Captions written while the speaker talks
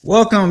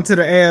Welcome to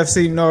the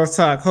AFC North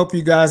Talk. Hope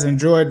you guys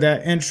enjoyed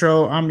that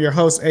intro. I'm your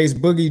host, Ace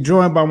Boogie,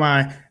 joined by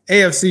my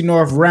AFC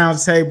North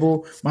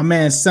Roundtable, my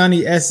man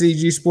Sonny,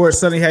 SCG Sports.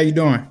 Sonny, how you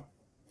doing?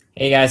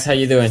 Hey guys, how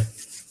you doing?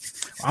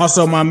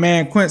 Also, my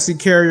man Quincy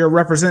Carrier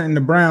representing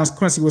the Browns.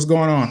 Quincy, what's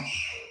going on?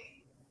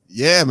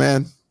 Yeah,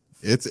 man.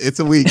 It's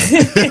a week.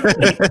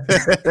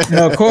 And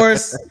of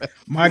course,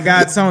 my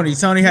guy Tony.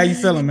 Tony, how you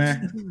feeling,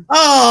 man?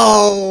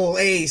 Oh,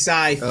 Ace,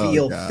 I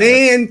feel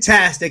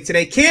fantastic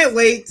today. Can't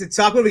wait to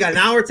talk. We got an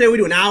hour today. We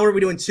do an hour. We're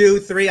doing 2,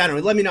 3. I don't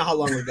know. Let me know how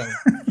long we're going.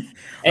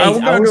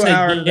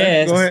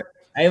 Hey,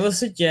 I will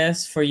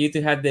suggest for you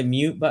to have the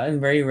mute button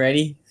very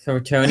ready for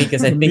Tony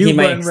because I think he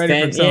might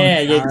extend. Yeah,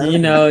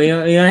 you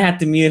don't have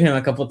to mute him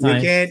a couple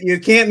times. You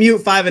can't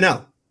mute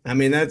 5-0. I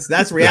mean,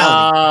 that's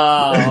reality.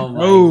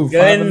 Oh my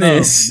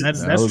goodness,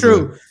 that's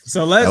true.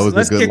 So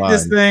let's kick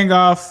this thing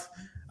off.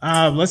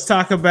 Let's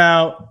talk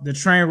about the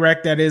train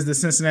wreck that is the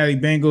Cincinnati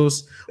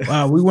Bengals.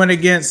 We went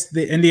against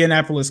the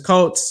Indianapolis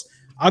Colts.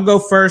 I'll go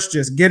first,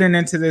 just getting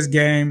into this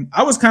game.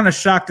 I was kind of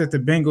shocked that the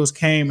Bengals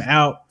came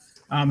out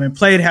and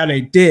played how they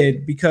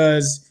did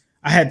because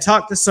I had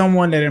talked to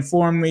someone that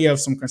informed me of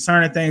some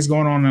concerning things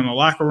going on in the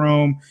locker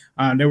room.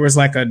 There was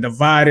like a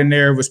divide in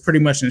there. It was pretty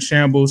much in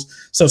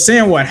shambles. So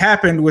seeing what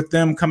happened with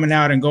them coming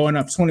out and going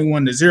up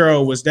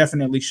 21-0 was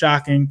definitely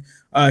shocking.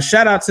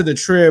 Shout out to the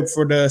Trib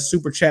for the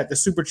super chat. The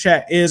super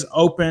chat is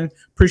open.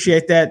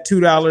 Appreciate that.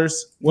 $2.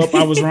 Well,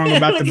 I was wrong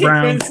about the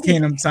Browns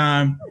Kingdom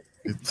time.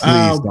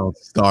 Please don't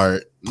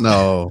start.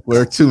 No,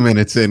 we're 2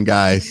 minutes in,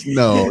 guys.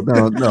 No.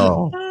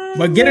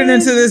 But getting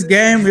into this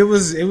game, it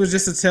was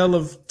just a tale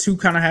of two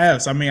kind of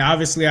halves. I mean,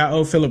 obviously, I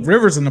owe Philip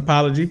Rivers an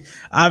apology.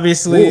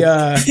 Obviously,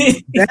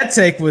 that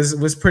take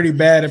was pretty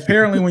bad.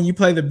 Apparently, when you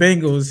play the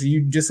Bengals,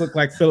 you just look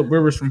like Philip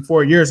Rivers from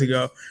 4 years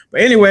ago.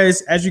 But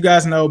anyways, as you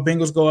guys know,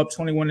 Bengals go up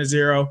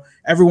 21-0.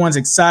 Everyone's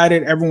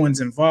excited. Everyone's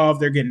involved.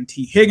 They're getting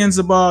T. Higgins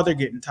the ball. They're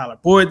getting Tyler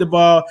Boyd the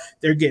ball.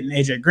 They're getting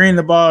AJ Green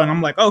the ball. And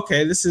I'm like,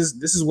 okay, this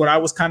is what I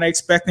was kind of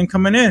expecting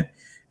coming in.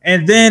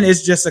 And then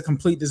it's just a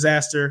complete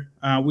disaster.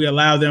 We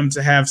allow them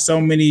to have so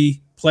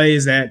many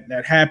plays that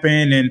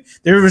happen. And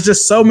there was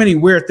just so many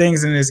weird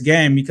things in this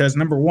game because,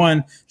 number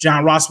one,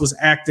 John Ross was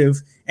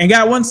active and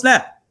got one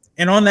snap.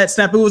 And on that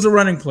snap, it was a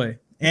running play.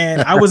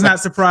 And I was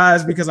not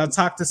surprised because I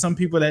talked to some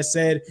people that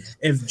said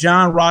if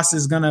John Ross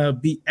is going to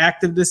be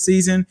active this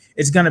season,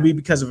 it's going to be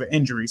because of an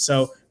injury.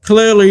 So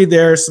clearly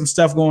there's some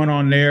stuff going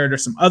on there.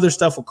 There's some other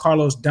stuff with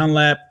Carlos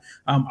Dunlap.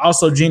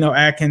 Also Geno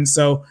Atkins.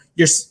 So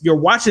you're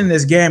watching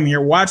this game and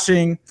you're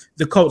watching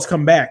the Colts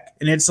come back.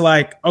 And it's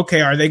like,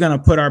 okay, are they going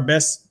to put our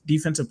best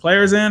defensive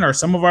players in or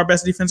some of our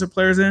best defensive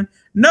players in?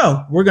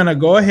 No, we're going to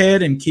go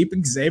ahead and keep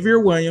Xavier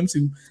Williams,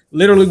 who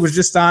literally was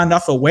just signed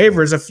off of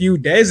waivers a few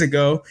days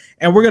ago.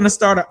 And we're going to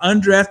start an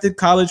undrafted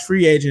college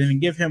free agent and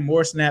give him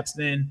more snaps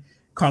than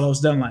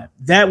Carlos Dunlap.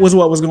 That was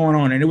what was going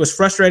on. And it was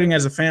frustrating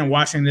as a fan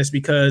watching this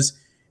because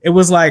it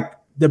was like,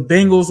 the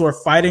Bengals were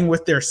fighting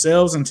with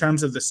themselves in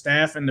terms of the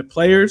staff and the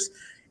players.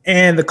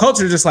 And the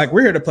Colts are just like,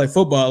 we're here to play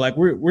football. Like,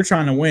 we're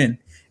trying to win.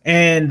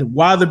 And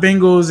while the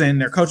Bengals and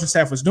their coaching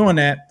staff was doing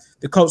that,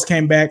 the Colts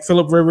came back.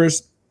 Philip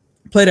Rivers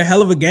played a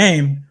hell of a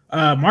game.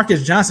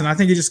 Marcus Johnson, I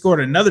think he just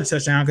scored another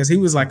touchdown because he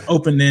was like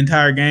open the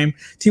entire game.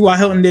 T.Y.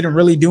 Hilton didn't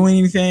really do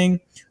anything.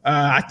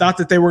 I thought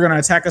that they were going to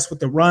attack us with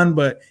the run,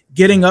 but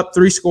getting up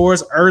 3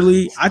 scores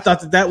early, I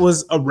thought that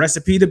was a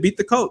recipe to beat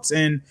the Colts.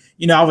 And,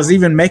 I was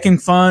even making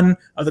fun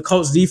of the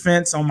Colts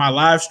defense on my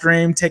live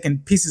stream, taking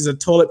pieces of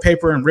toilet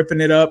paper and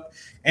ripping it up.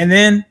 And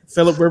then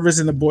Philip Rivers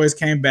and the boys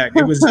came back.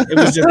 It was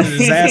just a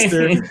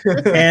disaster.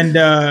 And,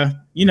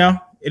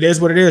 it is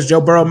what it is. Joe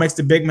Burrow makes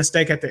the big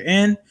mistake at the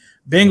end.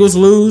 Bengals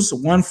lose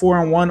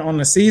 1-4-1 on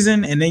the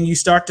season, and then you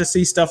start to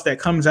see stuff that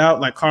comes out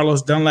like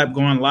Carlos Dunlap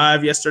going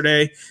live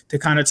yesterday to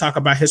kind of talk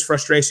about his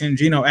frustration.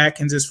 Geno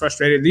Atkins is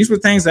frustrated. These were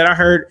things that I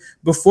heard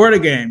before the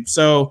game.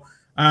 So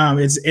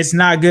it's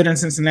not good in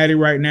Cincinnati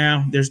right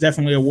now. There's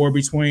definitely a war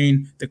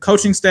between the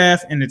coaching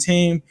staff and the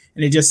team,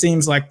 and it just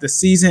seems like the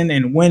season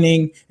and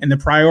winning and the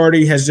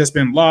priority has just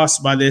been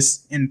lost by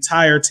this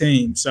entire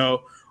team.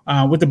 So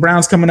with the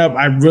Browns coming up,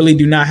 I really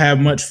do not have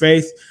much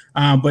faith.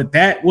 But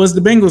that was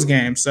the Bengals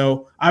game.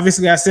 So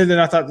obviously I said that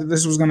I thought that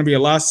this was going to be a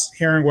loss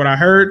hearing what I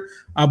heard,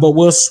 but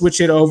we'll switch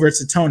it over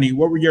to Tony.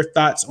 What were your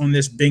thoughts on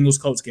this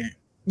Bengals-Colts game?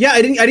 Yeah,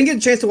 I didn't get a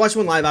chance to watch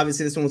one live.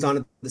 Obviously, this one was on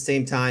at the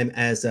same time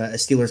as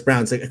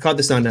Steelers-Browns. I caught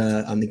this on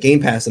the Game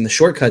Pass and the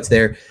shortcuts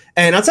there.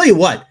 And I'll tell you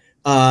what,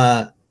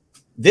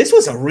 this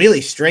was a really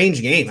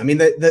strange game. I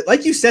mean,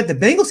 like you said, the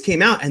Bengals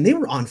came out and they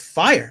were on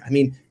fire. I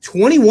mean,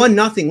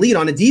 21-0 lead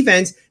on a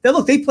defense that,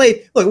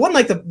 it wasn't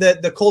like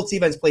the Colts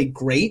defense played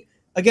great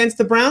against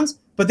the Browns,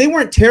 but they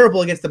weren't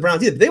terrible against the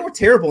Browns either. They were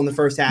terrible in the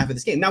first half of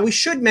this game. Now, we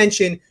should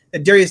mention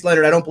that Darius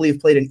Leonard, I don't believe,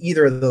 played in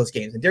either of those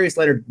games. And Darius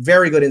Leonard,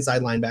 very good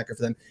inside linebacker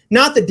for them.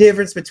 Not the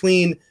difference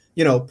between,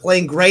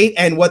 playing great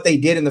and what they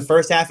did in the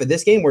first half of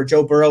this game where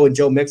Joe Burrow and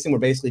Joe Mixon were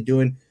basically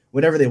doing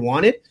whatever they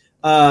wanted.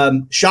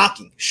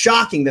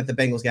 Shocking that the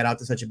Bengals got out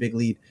to such a big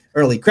lead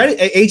early. Credit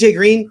AJ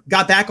Green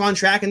got back on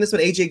track in this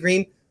one. AJ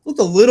Green looked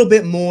a little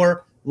bit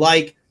more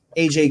like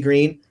AJ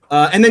Green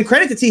And then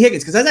credit to T.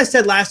 Higgins, because as I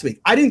said last week,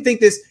 I didn't think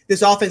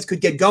this offense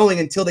could get going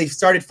until they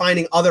started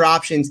finding other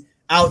options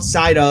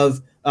outside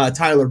of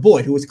Tyler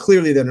Boyd, who was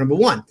clearly their number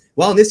one.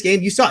 Well, in this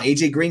game, you saw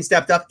A.J. Green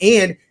stepped up,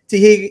 and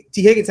T.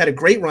 Higgins had a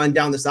great run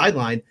down the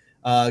sideline,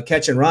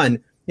 catch and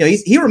run.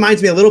 He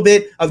reminds me a little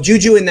bit of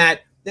Juju in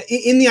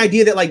the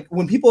idea that, like,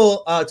 when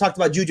people talked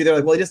about Juju, they're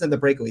like, well, he doesn't have the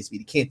breakaway speed.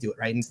 He can't do it,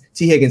 right? And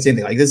T. Higgins, same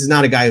thing. Like, this is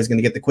not a guy who's going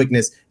to get the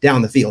quickness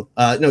down the field.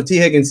 No, T.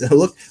 Higgins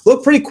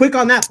looked pretty quick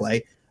on that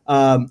play.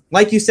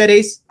 Like you said,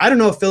 Ace, I don't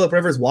know if Philip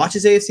Rivers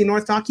watches AFC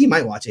North talk. He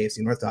might watch AFC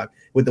North talk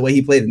with the way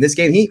he played in this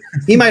game.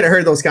 He might have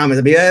heard those comments.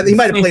 I mean, he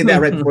might have played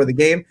that right before the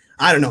game.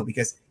 I don't know,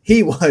 because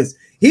he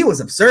was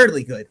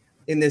absurdly good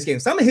in this game.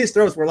 Some of his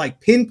throws were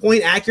like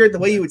pinpoint accurate, the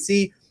way you would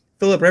see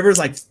Philip Rivers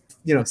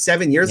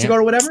 7 years ago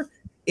or whatever.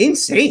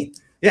 Insane.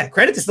 Yeah,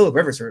 credit to Philip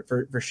Rivers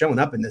for showing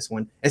up in this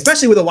one,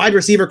 especially with a wide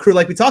receiver crew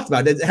like we talked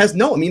about. It has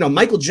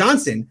Michael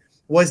Johnson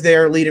was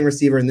their leading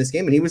receiver in this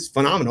game, and he was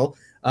phenomenal.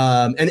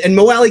 And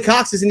Mo Alley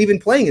Cox isn't even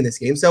playing in this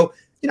game, so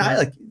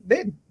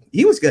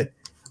he was good.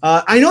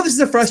 I know this is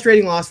a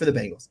frustrating loss for the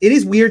Bengals. It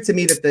is weird to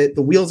me that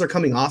the wheels are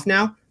coming off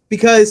now,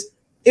 because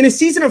in a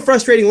season of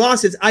frustrating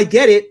losses, I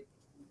get it,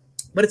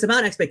 but it's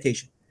about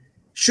expectation.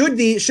 Should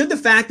the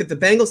fact that the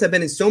Bengals have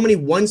been in so many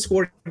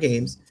one-score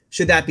games,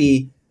 should that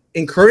be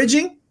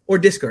encouraging or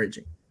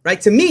discouraging? Right?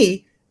 To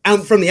me,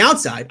 from the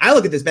outside, I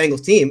look at this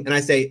Bengals team and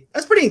I say,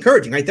 that's pretty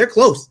encouraging, right? They're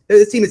close.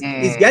 This team is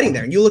getting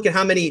there. And you look at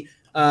how many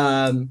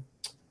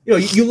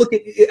you look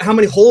at how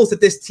many holes that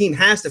this team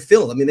has to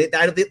fill. I mean, they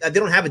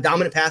don't have a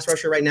dominant pass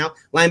rusher right now.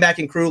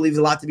 Linebacking crew leaves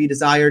a lot to be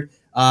desired.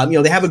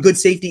 They have a good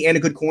safety and a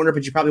good corner,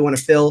 but you probably want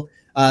to fill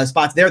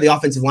spots there. The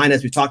offensive line,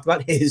 as we talked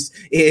about,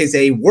 is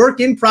a work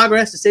in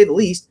progress, to say the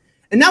least.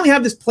 And now we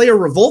have this player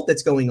revolt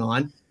that's going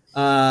on.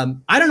 I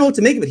don't know what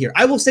to make of it here.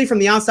 I will say, from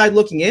the outside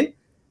looking in,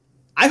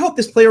 I hope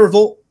this player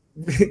revolt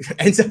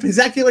ends up in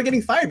Zac Taylor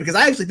getting fired, because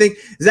I actually think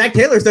Zac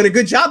Taylor's done a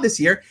good jobb this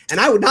year, and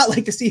I would not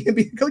like to see him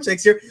be the coach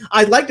next year.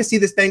 I'd like to see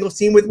this Bengals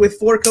team with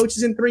 4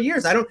 coaches in 3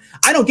 years. I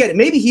don't get it.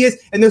 Maybe he is.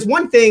 And there's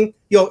one thing,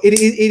 it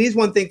is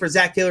one thing for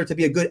Zac Taylor to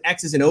be a good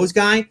X's and O's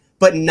guy,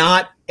 but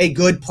not a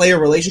good player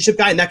relationship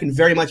guy. And that can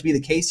very much be the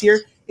case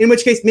here, in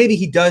which case maybe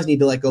he does need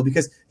to let go,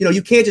 because,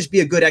 you can't just be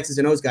a good X's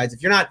and O's guys.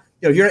 If you're not,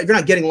 if you're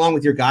not getting along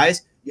with your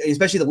guys,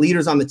 especially the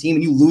leaders on the team,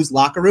 and you lose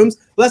locker rooms,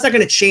 well, that's not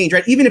going to change,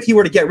 right? Even if you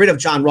were to get rid of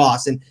John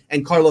Ross and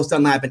Carlos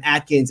Dunlap and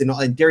Atkins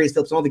and Darius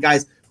Phillips and all the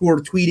guys who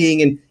were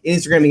tweeting and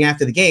Instagramming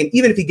after the game,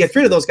 even if he gets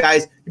rid of those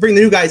guys, you bring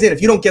the new guys in.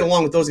 If you don't get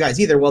along with those guys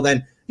either, well,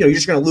 then you're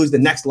just going to lose the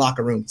next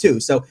locker room too.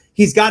 So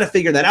he's got to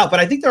figure that out. But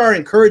I think there are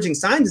encouraging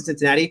signs in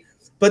Cincinnati.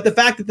 But the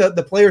fact that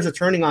the players are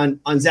turning on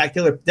Zac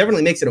Taylor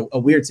definitely makes it a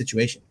weird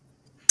situation.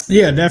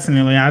 Yeah,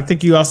 definitely. I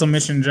think you also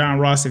mentioned John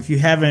Ross. If you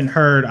haven't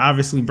heard,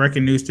 obviously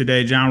breaking news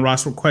today, John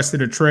Ross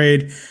requested a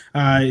trade.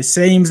 It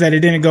seems that it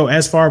didn't go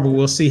as far, but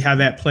we'll see how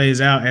that plays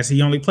out, as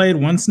he only played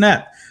 1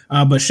 snap.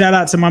 But shout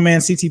out to my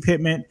man CT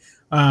Pittman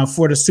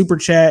for the super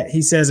chat.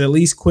 He says at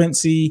least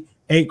Quincy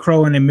ate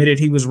crow and admitted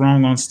he was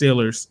wrong on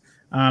Steelers.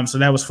 So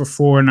that was for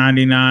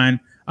 $4.99.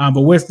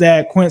 But with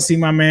that, Quincy,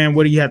 my man,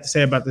 what do you have to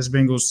say about this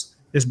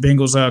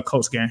Bengals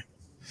Colts game?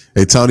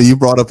 Hey, Tony, you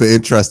brought up an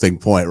interesting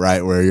point,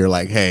 right? Where you're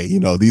like, hey,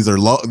 these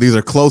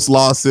are close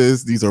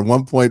losses. These are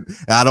 1 point.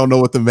 I don't know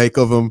what to make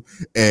of them.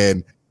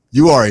 And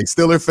you are a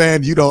Steeler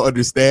fan. You don't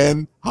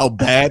understand how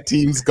bad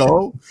teams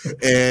go.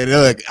 And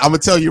look, I'm going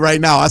to tell you right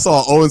now, I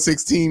saw an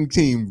 0-16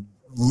 team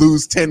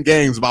lose 10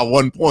 games by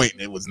 1 point,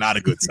 and it was not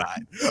a good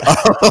sign.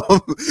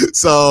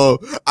 So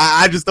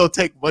I just don't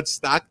take much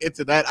stock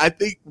into that. I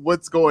think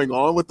what's going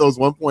on with those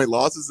 1 point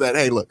losses is that,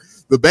 hey, look,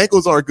 the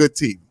Bengals are a good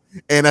team.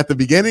 And at the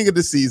beginning of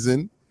the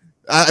season,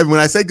 when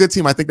I say good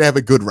team, I think they have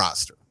a good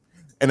roster.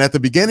 And at the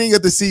beginning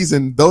of the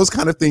season, those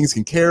kind of things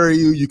can carry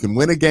you. You can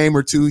win a game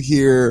or two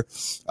here.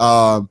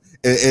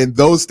 And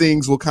those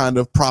things will kind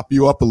of prop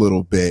you up a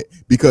little bit,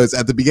 because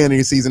at the beginning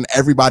of the season,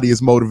 everybody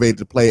is motivated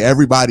to play.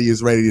 Everybody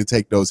is ready to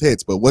take those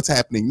hits. But what's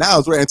happening now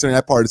is we're entering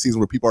that part of the season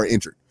where people are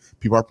injured.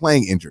 People are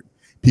playing injured.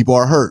 People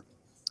are hurt.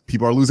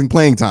 People are losing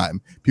playing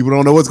time. People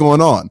don't know what's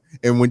going on.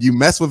 And when you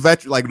mess with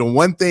veteran, like the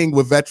one thing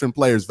with veteran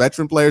players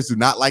do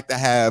not like to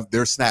have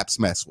their snaps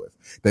messed with.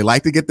 They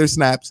like to get their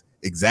snaps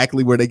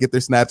exactly where they get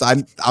their snaps.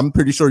 I'm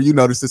pretty sure you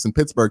noticed this in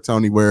Pittsburgh,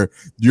 Tony, where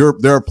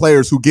there are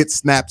players who get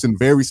snaps in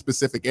very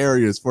specific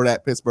areas for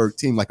that Pittsburgh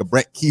team, like a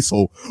Brett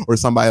Kiesel or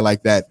somebody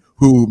like that,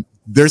 who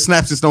their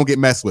snaps just don't get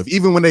messed with.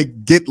 Even when they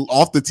get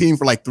off the team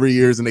for like 3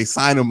 years and they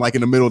sign them like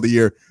in the middle of the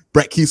year,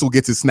 Brett Kiesel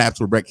gets his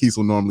snaps where Brett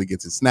Kiesel normally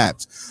gets his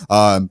snaps.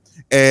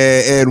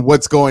 And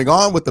what's going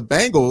on with the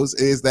Bengals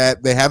is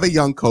that they have a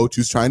young coach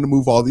who's trying to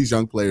move all these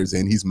young players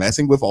in. He's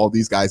messing with all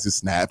these guys'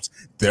 snaps.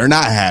 They're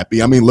not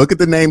happy. I mean, look at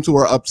the names who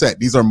are upset.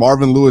 These are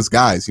Marvin Lewis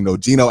guys,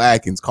 Geno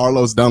Atkins,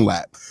 Carlos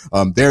Dunlap.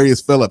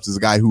 Darius Phillips is a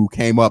guy who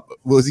came up.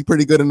 Was he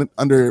pretty good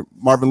under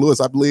Marvin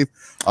Lewis, I believe?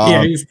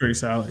 Yeah, he was pretty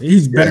solid.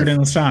 He's better than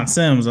LaShawn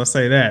Sims, I'll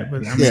say that.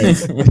 But I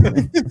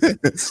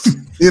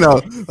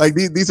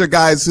mean, these are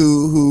guys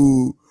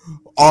who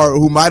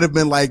might have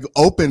been like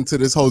open to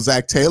this whole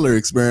Zac Taylor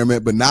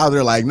experiment, but now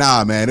they're like,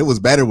 nah, man, it was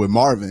better with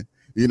Marvin.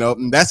 You know,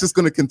 and that's just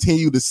going to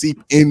continue to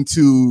seep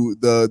into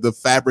the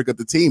fabric of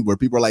the team, where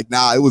people are like,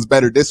 nah, it was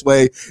better this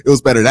way, it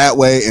was better that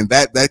way, and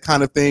that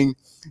kind of thing.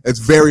 It's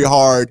very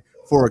hard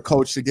for a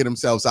coach to get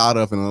themselves out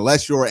of, and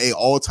unless you're a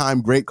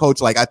all-time great coach,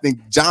 like I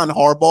think John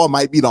Harbaugh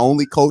might be the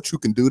only coach who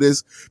can do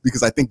this,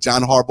 because I think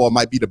John Harbaugh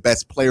might be the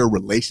best player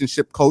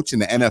relationship coach in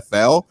the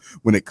NFL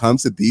when it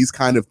comes to these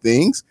kind of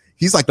things.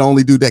 He's like the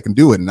only dude that can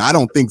do it. And I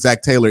don't think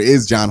Zach Taylor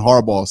is John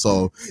Harbaugh.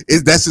 So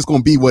that's just going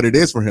to be what it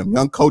is for him.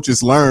 Young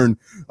coaches learn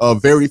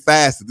very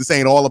fast that this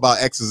ain't all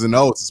about X's and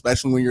O's,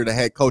 especially when you're the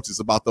head coach. It's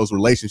about those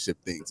relationship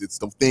things. It's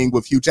the thing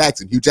with Hugh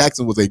Jackson. Hugh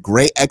Jackson was a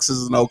great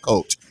X's and O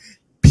coach.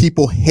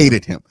 People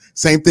hated him.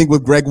 Same thing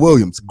with Greg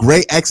Williams.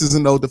 Great X's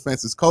and O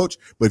defensive coach.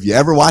 But if you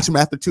ever watch him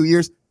after 2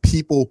 years,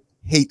 people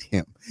hate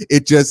him.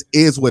 It just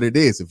is what it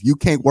is. If you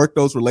can't work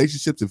those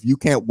relationships, if you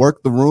can't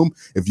work the room,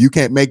 if you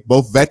can't make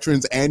both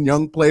veterans and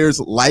young players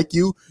like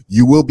you,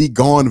 you will be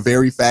gone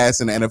very fast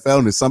in the NFL.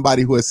 And as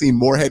somebody who has seen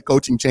more head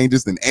coaching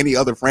changes than any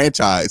other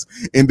franchise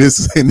in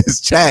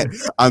this chat,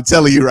 I'm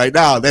telling you right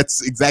now,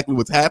 that's exactly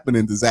what's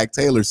happening to Zach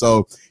Taylor.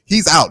 So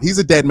he's out. He's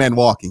a dead man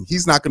walking.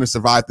 He's not going to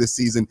survive this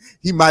season.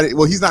 He's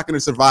not going to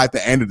survive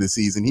the end of the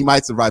season. He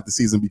might survive the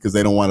season because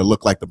they don't want to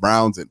look like the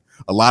Browns. And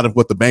a lot of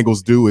what the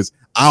Bengals do is,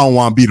 I don't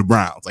want to be the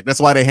Browns. Like, that's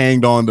why they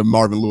hanged on to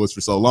Marvin Lewis for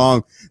so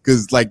long,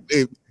 because like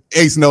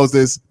Ace knows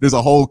this. There's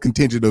a whole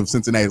contingent of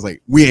Cincinnati's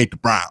like, we ain't the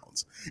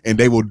Browns, and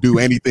they will do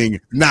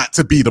anything not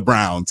to be the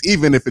Browns,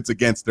 even if it's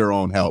against their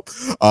own help.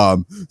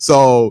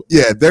 So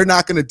yeah, they're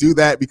not going to do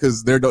that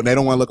because they don't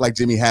want to look like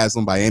Jimmy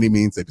Haslam by any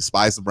means. They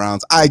despise the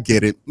Browns. I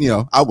get it. You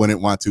know, I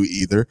wouldn't want to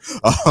either.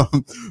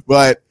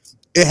 But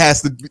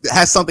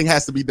something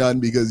has to be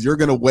done, because you're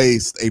going to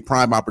waste a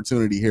prime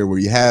opportunity here where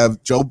you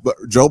have Joe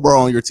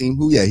Burrow on your team,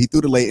 who, yeah, he threw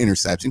the late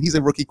interception. He's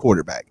a rookie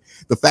quarterback.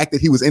 The fact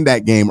that he was in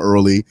that game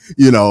early,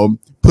 you know,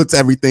 puts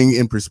everything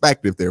in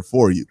perspective there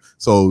for you.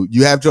 So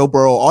you have Joe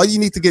Burrow. All you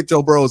need to get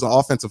Joe Burrow is an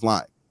offensive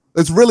line.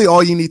 That's really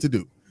all you need to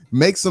do.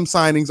 Make some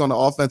signings on the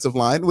offensive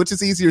line, which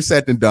is easier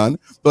said than done.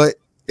 But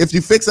if you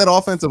fix that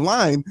offensive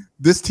line,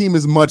 this team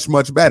is much,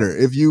 much better.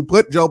 If you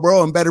put Joe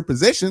Burrow in better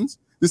positions,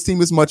 this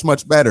team is much,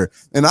 much better.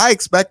 And I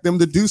expect them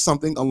to do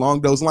something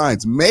along those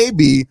lines.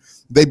 Maybe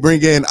they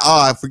bring in,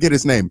 I forget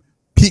his name,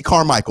 Pete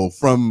Carmichael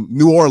from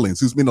New Orleans,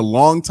 who's been a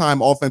longtime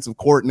offensive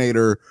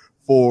coordinator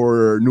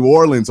for New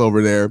Orleans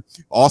over there.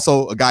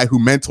 Also a guy who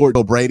mentored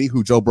Joe Brady,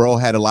 who Joe Burrow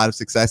had a lot of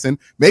success in.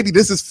 Maybe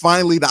this is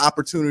finally the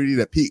opportunity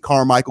that Pete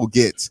Carmichael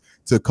gets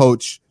to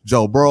coach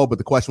Joe Burrow. But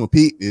the question with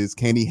Pete is,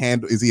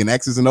 is he an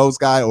X's and O's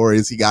guy, or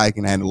is he a guy who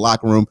can handle the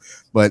locker room?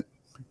 But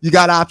you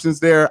got options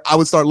there. I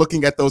would start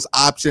looking at those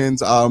options.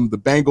 The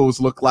Bengals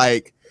look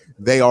like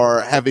they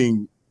are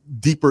having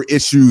deeper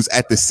issues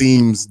at the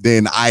seams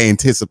than I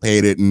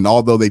anticipated. And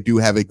although they do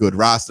have a good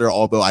roster,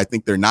 although I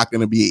think they're not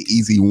going to be an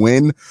easy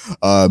win,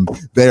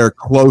 they are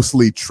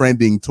closely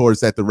trending towards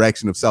that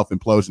direction of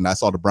self-implosion I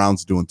saw the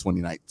Browns do in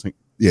 2019.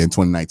 Yeah, in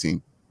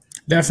 2019.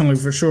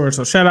 Definitely, for sure.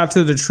 So shout out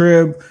to the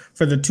Trib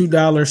for the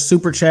 $2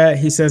 super chat.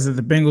 He says that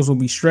the Bengals will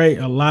be straight.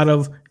 A lot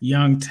of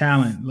young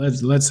talent.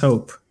 Let's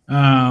hope.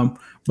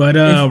 But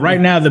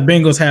right now, the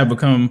Bengals have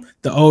become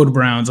the old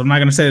Browns. I'm not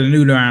going to say the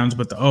new Browns,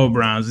 but the old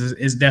Browns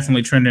is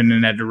definitely trending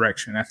in that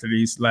direction after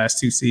these last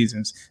two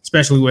seasons,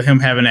 especially with him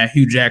having that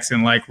Hugh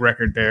Jackson-like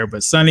record there.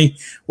 But, Sonny,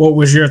 what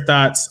was your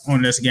thoughts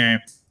on this game?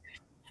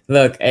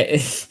 Look,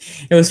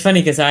 it was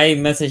funny because I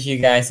messaged you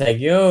guys like,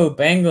 yo,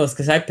 Bengals,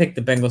 because I picked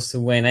the Bengals to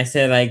win. I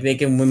said, like, they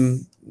can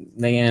win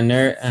like in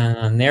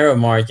a narrow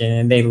margin,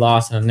 and they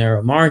lost in a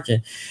narrow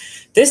margin.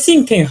 This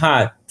team came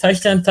hot.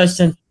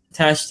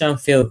 Touchdown,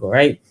 field goal,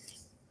 right?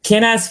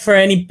 Can't ask for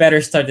any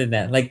better start than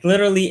that. Like,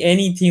 literally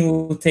any team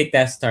will take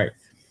that start.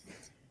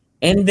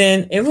 And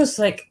then it was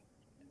like,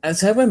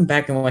 so I went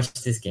back and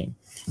watched this game.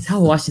 So I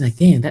was watching like,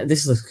 damn,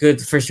 this looks good.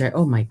 The first drive,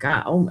 oh my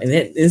God. Oh, and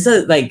it's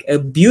like a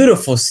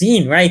beautiful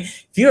scene, right?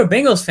 If you're a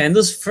Bengals fan,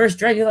 those first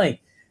drive, you're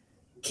like,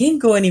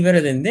 can't go any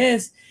better than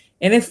this.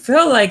 And it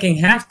felt like in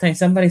halftime,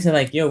 somebody said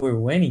like, yo, we're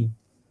winning.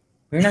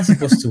 We're not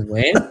supposed to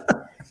win.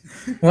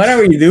 What are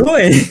we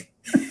doing?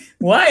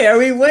 Why are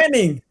we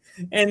winning?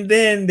 And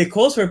then the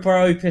Colts were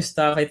probably pissed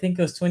off. I think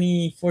it was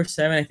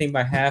 24-7, I think,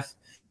 by half.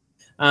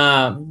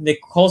 The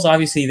Colts,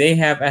 obviously, they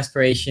have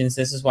aspirations.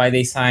 This is why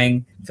they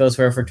signed Phillips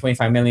for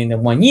 $25 million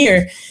in 1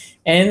 year.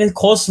 And the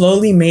Colts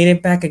slowly made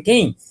it back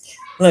again.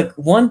 Look,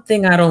 one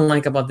thing I don't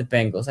like about the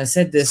Bengals, I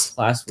said this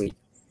last week.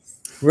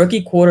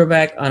 Rookie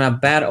quarterback on a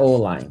bad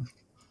O-line.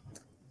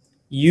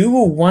 You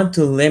will want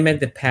to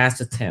limit the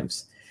pass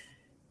attempts.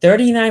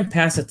 39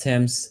 pass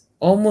attempts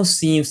almost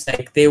seems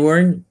like they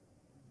weren't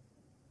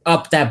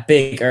up that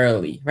big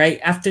early, right?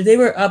 After they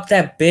were up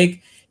that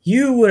big,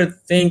 you would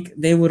think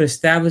they would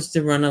establish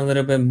the run a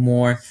little bit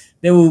more.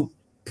 They will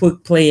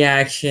put play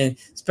action,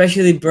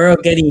 especially Burrow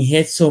getting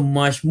hit so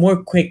much,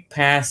 more quick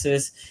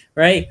passes,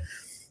 right?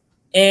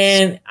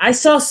 And I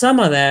saw some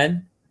of that,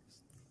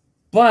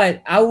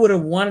 but I would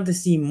have wanted to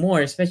see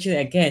more, especially,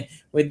 again,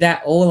 with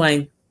that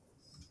O-line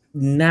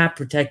not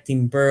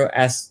protecting Burrow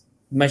as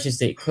much as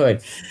they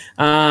could.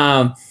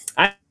 I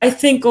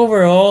think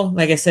overall,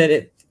 like I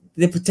said,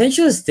 the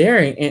potential is there,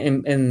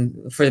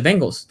 and for the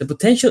Bengals, the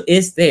potential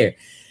is there,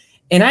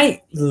 and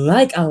I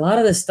like a lot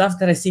of the stuff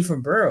that I see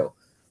from Burrow.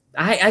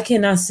 I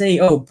cannot say,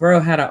 oh, Burrow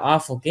had an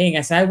awful game.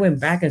 As I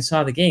went back and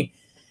saw the game,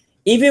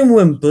 even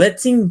when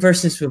blitzing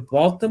versus with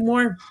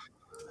Baltimore,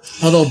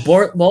 although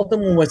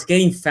Baltimore was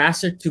getting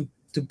faster to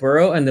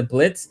Burrow and the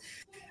blitz,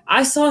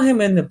 I saw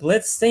him in the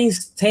blitz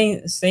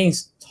staying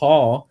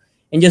tall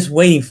and just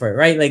waiting for it,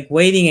 right? Like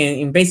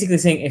waiting and basically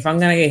saying, if I'm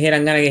going to get hit,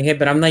 I'm going to get hit,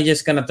 but I'm not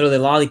just going to throw the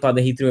lollipop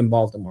that he threw in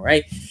Baltimore,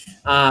 right?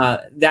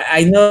 That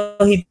I know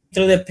he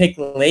threw the pick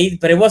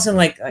late, but it wasn't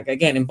like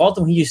again, in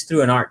Baltimore, he just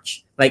threw an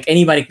arch. Like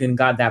anybody could have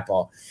got that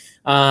ball.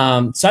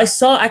 So I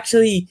saw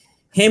actually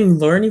him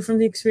learning from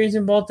the experience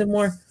in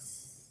Baltimore.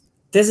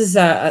 This is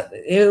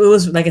it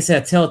was, like I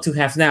said, a tale of two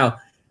halves. Now,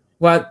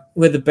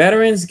 with the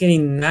veterans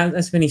getting not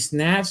as many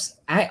snaps,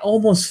 I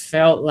almost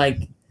felt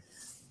like,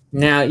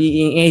 now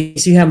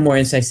you have more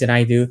insights than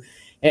I do.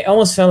 It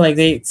almost felt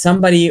like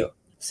somebody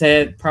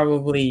said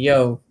probably,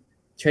 yo,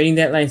 trading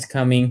deadline's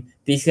coming.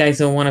 These guys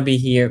don't want to be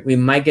here. We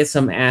might get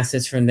some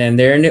assets from them.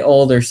 They're in the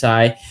older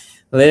side.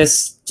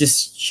 Let's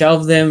just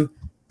shelve them.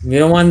 We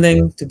don't want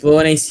them to blow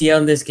an ACL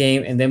in this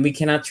game, and then we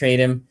cannot trade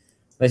them.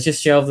 Let's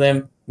just shelve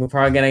them. We're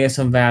probably going to get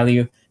some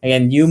value.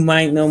 Again, you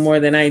might know more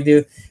than I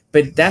do,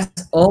 but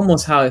that's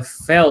almost how it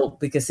felt,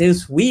 because it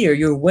was weird.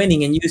 You're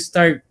winning, and you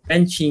start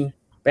benching,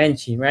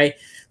 right?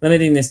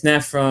 Limiting the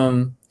snap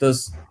from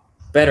those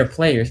better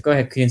players. Go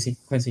ahead,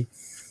 Quincy.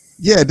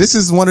 Yeah, this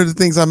is one of the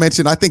things I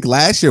mentioned, I think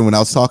last year when I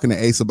was talking to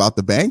Ace about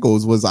the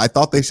Bengals, was I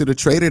thought they should have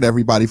traded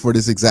everybody for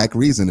this exact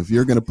reason. If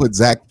you're going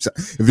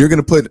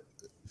to put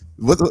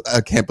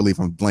I can't believe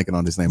I'm blanking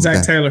on his name.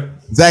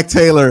 Zach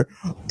Taylor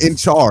in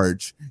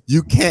charge.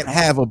 You can't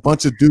have a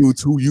bunch of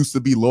dudes who used to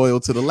be loyal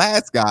to the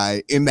last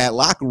guy in that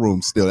locker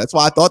room still. That's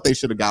why I thought they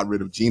should have got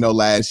rid of Geno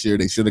last year.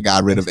 They should have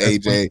got rid of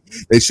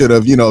AJ. They should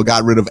have,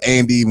 got rid of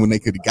Andy when they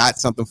could have got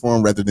something for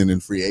him rather than in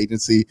free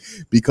agency,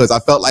 because I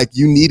felt like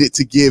you needed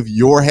to give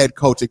your head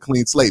coach a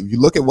clean slate. If you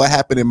look at what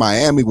happened in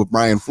Miami with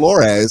Brian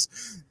Flores,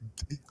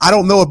 I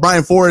don't know if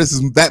Brian Flores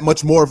is that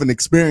much more of an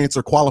experienced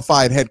or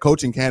qualified head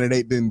coaching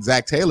candidate than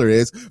Zach Taylor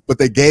is, but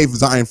they gave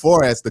Brian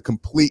Flores the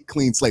complete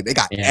clean slate. They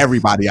got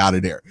everybody out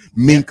of there.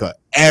 Minka,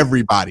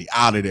 everybody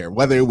out of there,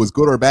 whether it was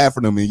good or bad for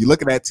them. And you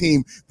look at that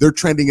team, they're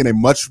trending in a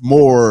much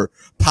more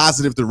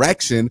positive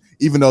direction,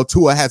 even though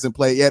Tua hasn't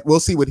played yet. We'll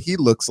see what he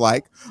looks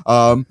like.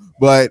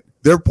 But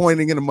they're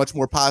pointing in a much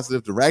more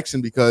positive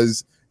direction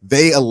because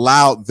they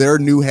allowed their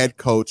new head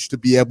coach to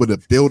be able to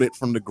build it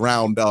from the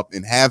ground up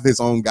and have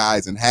his own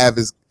guys and have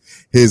his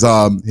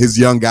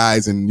young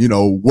guys and,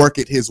 work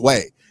it his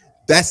way.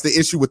 That's the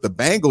issue with the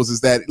Bengals,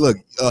 is that, look,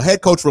 a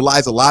head coach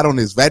relies a lot on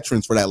his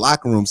veterans for that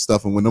locker room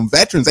stuff. And when them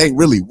veterans ain't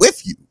really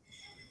with you,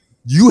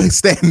 you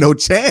stand no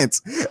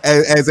chance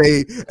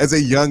as a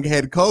young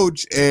head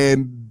coach.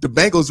 And the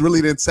Bengals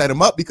really didn't set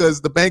him up, because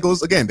the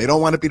Bengals, again, they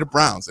don't want to be the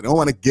Browns. They don't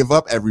want to give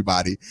up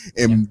everybody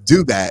and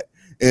do that.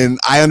 And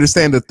I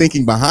understand the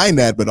thinking behind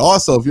that, but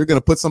also if you're going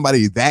to put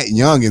somebody that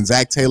young and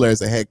Zach Taylor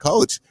as a head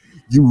coach,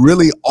 you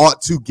really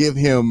ought to give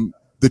him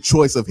the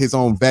choice of his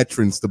own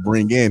veterans to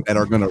bring in that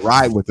are going to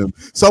ride with him.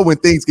 So when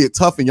things get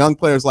tough and young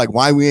players like,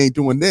 why we ain't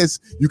doing this,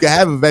 you can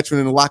have a veteran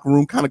in the locker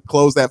room kind of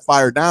close that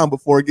fire down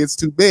before it gets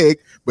too big.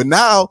 But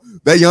now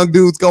that young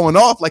dude's going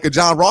off, like a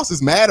John Ross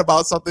is mad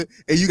about something,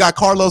 and you got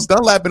Carlos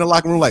Dunlap in the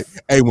locker room like,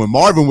 hey, when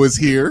Marvin was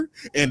here,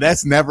 and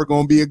that's never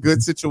going to be a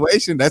good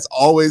situation. That's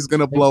always going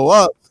to blow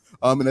up.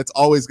 And it's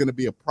always going to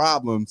be a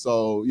problem.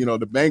 So,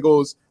 the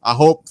Bengals, I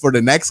hope for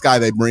the next guy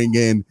they bring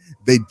in,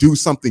 they do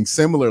something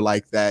similar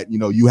like that.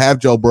 You have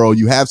Joe Burrow,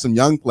 you have some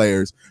young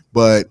players,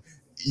 but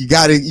you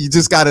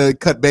just gotta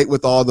cut bait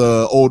with all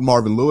the old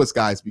Marvin Lewis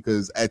guys,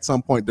 because at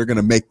some point they're going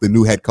to make the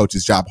new head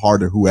coach's job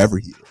harder, whoever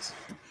he is.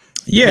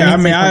 Yeah,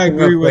 I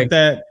agree with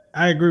that.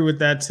 I agree with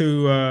that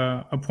to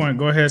a point.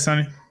 Go ahead,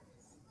 Sonny.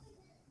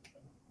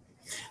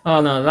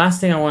 Oh, no.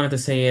 Last thing I wanted to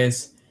say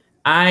is,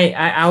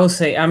 I will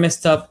say I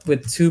messed up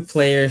with two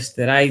players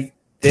that I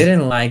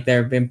didn't like that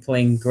have been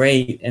playing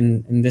great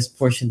in this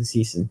portion of the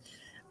season.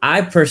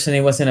 I personally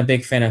wasn't a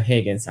big fan of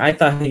Higgins. I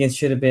thought Higgins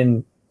should have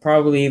been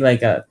probably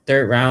like a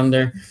third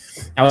rounder.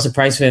 I was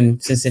surprised when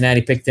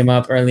Cincinnati picked him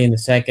up early in the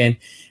second.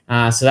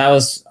 So that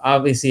was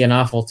obviously an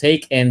awful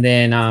take. And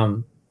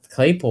then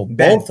Claypool,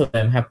 both of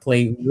them have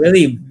played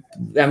really,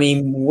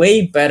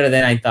 way better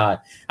than I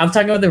thought. I'm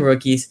talking about the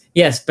rookies.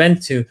 Yes, Ben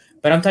too.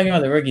 But I'm talking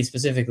about the rookies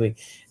specifically,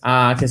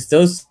 because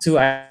those two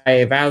I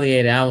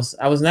evaluated. I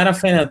was not a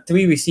fan of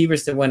three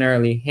receivers that went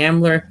early: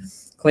 Hamler,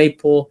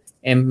 Claypool,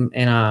 and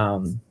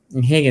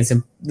Higgins.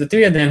 And the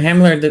three of them,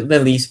 Hamler the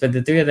least, but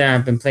the three of them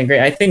have been playing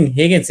great. I think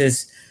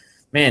Higgins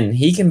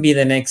he can be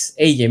the next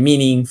AJ,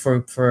 meaning for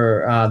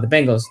the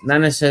Bengals,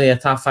 not necessarily a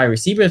top 5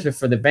 receivers, but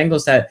for the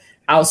Bengals, that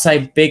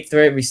outside big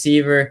threat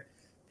receiver,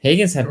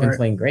 Higgins have been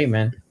playing great,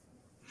 man.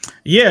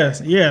 Yeah.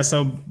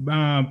 So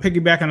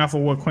piggybacking off of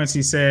what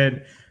Quincy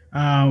said.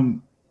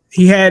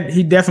 He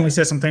definitely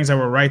said some things that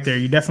were right there.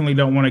 You definitely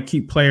don't want to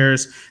keep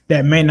players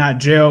that may not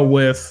gel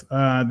with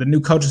the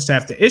new coaching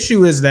staff. The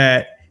issue is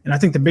that, and I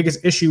think the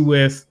biggest issue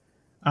with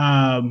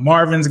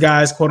Marvin's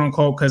guys, quote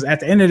unquote, because at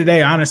the end of the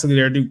day, honestly,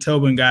 they're Duke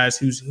Tobin guys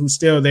who's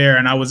still there.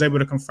 And I was able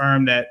to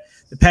confirm that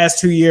the past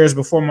 2 years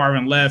before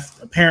Marvin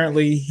left,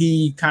 apparently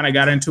he kind of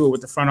got into it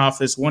with the front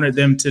office, wanted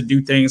them to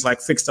do things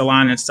like fix the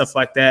line and stuff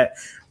like that.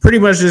 Pretty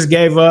much just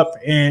gave up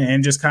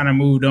and just kind of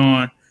moved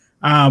on.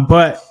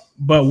 But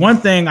one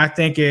thing I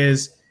think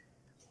is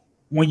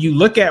when you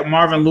look at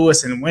Marvin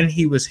Lewis and when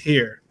he was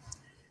here,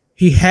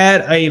 he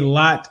had a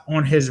lot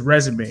on his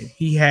resume.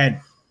 He had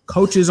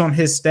coaches on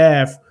his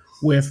staff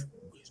with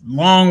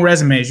long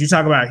resumes. You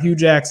talk about Hugh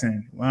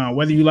Jackson,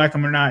 whether you like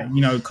him or not,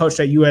 coached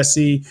at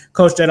USC,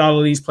 coached at all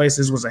of these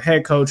places, was a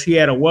head coach. He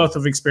had a wealth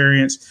of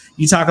experience.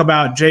 You talk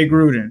about Jay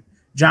Gruden,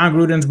 John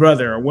Gruden's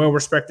brother, a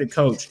well-respected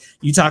coach.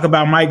 You talk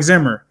about Mike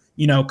Zimmer,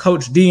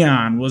 Coach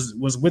Dion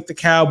was with the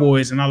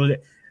Cowboys and all of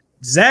that.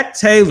 Zach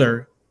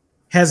Taylor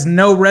has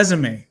no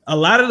resume. A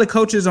lot of the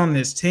coaches on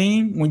this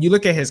team, when you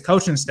look at his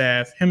coaching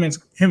staff, him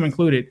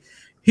included,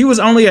 he was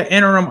only an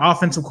interim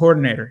offensive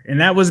coordinator.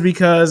 And that was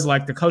because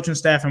the coaching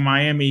staff in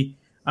Miami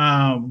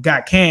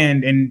got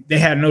canned and they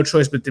had no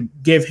choice but to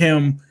give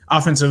him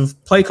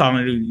offensive play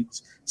calling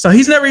duties. So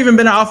he's never even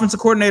been an offensive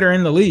coordinator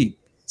in the league.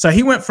 So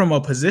he went from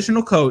a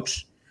positional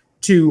coach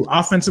to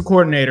offensive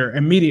coordinator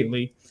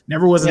immediately.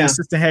 Never was an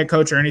assistant head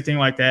coach or anything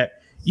like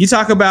that. You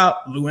talk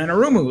about Lou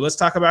Anarumo. Let's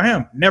talk about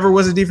him. Never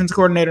was a defensive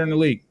coordinator in the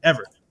league,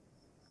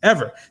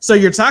 ever. So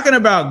you're talking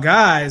about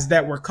guys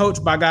that were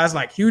coached by guys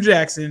like Hugh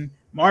Jackson,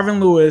 Marvin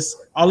Lewis,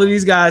 all of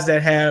these guys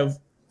that have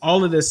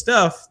all of this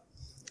stuff.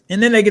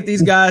 And then they get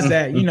these guys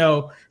that,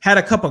 had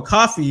a cup of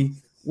coffee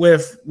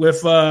with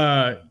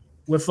Sean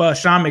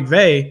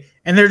McVay,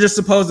 and they're just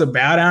supposed to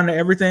bow down to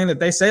everything that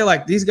they say.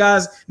 Like these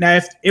guys, now,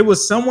 if it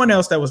was someone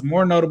else that was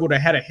more notable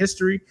that had a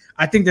history,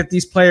 I think that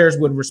these players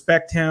would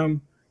respect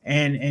him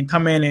and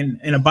come in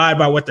and abide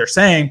by what they're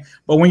saying.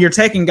 But when you're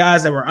taking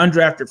guys that were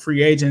undrafted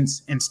free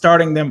agents and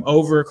starting them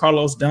over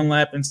Carlos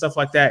Dunlap and stuff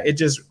like that, it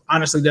just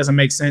honestly doesn't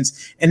make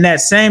sense. And that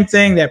same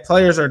thing that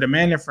players are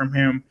demanding from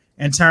him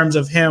in terms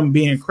of him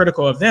being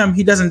critical of them,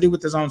 he doesn't do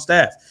with his own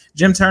staff.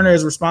 Jim Turner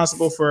is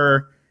responsible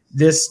for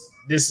this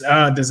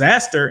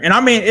disaster. And I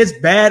mean, it's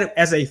bad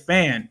as a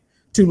fan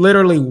to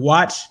literally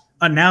watch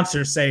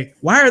announcers say,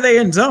 why are they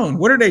in zone?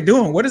 What are they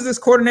doing? What is this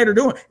coordinator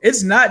doing?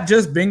 It's not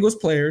just Bengals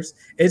players.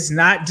 It's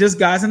not just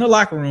guys in the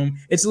locker room.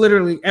 It's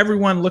literally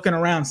everyone looking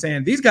around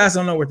saying, these guys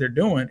don't know what they're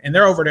doing, and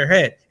they're over their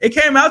head. It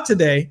came out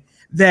today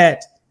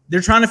that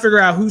they're trying to figure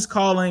out who's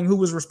calling, who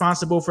was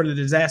responsible for the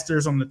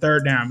disasters on the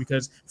third down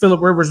because Phillip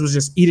Rivers was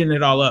just eating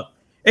it all up.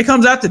 It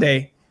comes out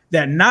today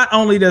that not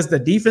only does the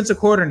defensive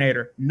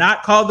coordinator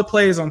not call the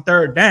plays on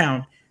third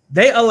down,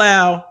 they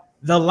allow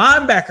the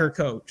linebacker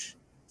coach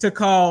to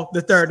call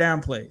the third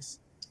down plays.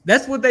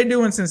 That's what they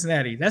do in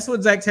Cincinnati. That's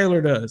what Zach Taylor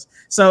does.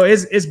 So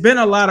it's been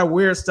a lot of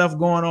weird stuff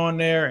going on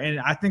there, and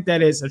I think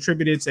that is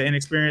attributed to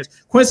inexperience.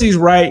 Quincy's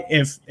right.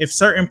 If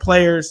certain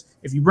players,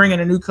 if you bring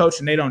in a new coach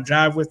and they don't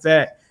jive with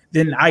that,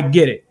 then I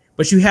get it.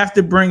 But you have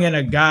to bring in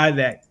a guy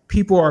that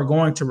people are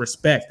going to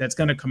respect, that's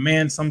going to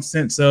command some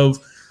sense of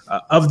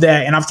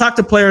that. And I've talked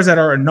to players that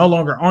are no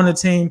longer on the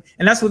team,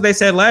 and that's what they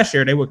said last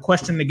year. They would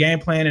question the game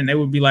plan, and they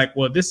would be like,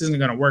 well, this isn't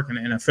going to work in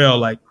the NFL.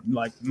 Like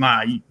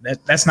nah,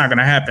 that's not going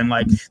to happen.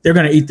 Like, they're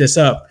going to eat this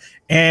up.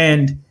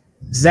 And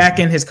Zach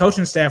and his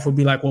coaching staff would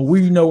be like, well,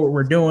 we know what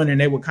we're doing, and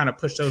they would kind of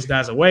push those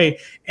guys away.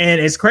 And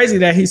it's crazy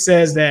that he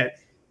says that,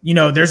 he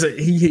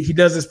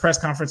does this press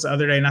conference the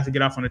other day, not to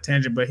get off on a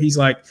tangent, but he's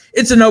like,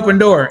 it's an open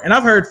door. And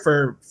I've heard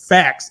for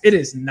facts, it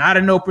is not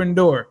an open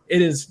door. It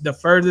is the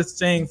furthest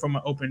thing from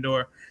an open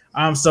door.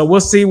 So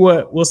we'll see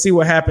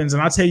what happens,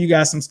 and I'll tell you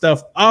guys some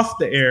stuff off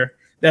the air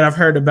that I've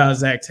heard about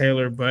Zach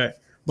Taylor. But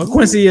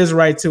Quincy is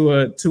right to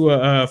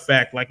a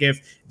fact. Like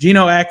if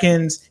Geno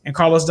Atkins and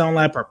Carlos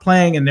Dunlap are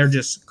playing and they're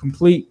just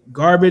complete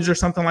garbage or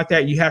something like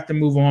that, you have to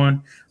move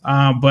on.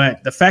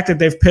 But the fact that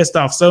they've pissed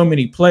off so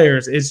many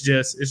players is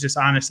just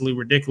honestly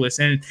ridiculous,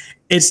 and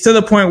it's to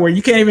the point where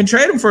you can't even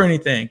trade them for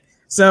anything.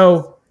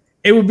 So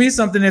it would be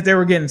something if they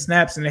were getting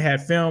snaps and they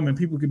had film and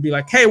people could be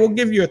like, hey, we'll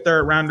give you a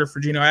third rounder for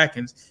Geno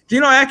Atkins.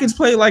 Geno Atkins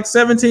played like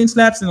 17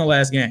 snaps in the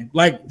last game.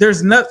 Like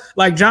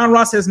John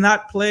Ross has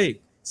not played.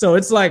 So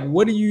it's like,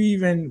 what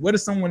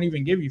does someone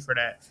even give you for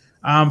that?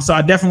 So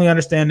I definitely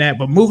understand that.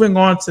 But moving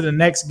on to the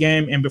next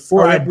game, and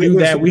before I do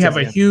that, we have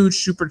a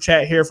huge super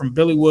chat here from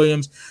Billy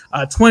Williams.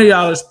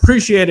 $20.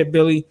 Appreciate it,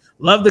 Billy.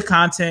 Love the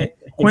content.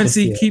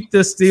 Quincy, keep the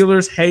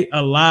Steelers hate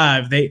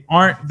alive. They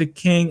aren't the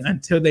king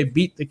until they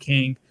beat the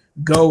king.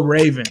 Go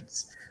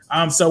Ravens.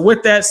 So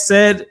with that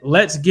said,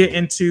 let's get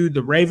into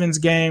the Ravens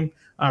game.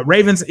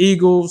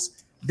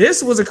 Ravens-Eagles.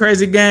 This was a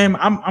crazy game.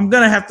 I'm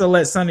going to have to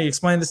let Sonny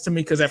explain this to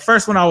me, because at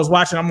first when I was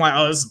watching, I'm like,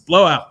 oh, this is a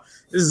blowout.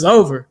 This is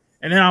over.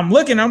 And then I'm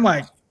looking, I'm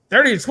like,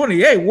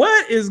 30-28.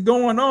 What is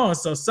going on?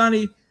 So,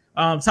 Sonny,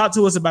 talk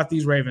to us about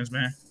these Ravens,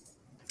 man.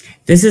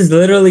 This is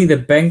literally the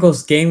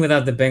Bengals game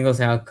without the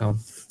Bengals outcome.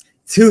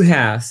 2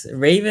 halves.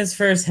 Ravens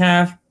first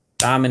half,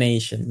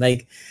 domination.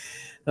 Like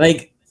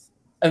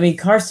I mean,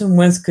 Carson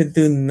Wentz could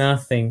do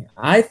nothing.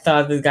 I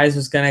thought the guys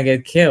was gonna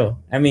get killed.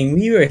 I mean,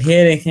 we were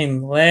hitting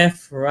him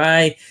left,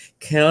 right.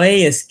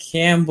 Calais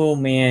Campbell,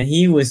 man,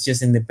 he was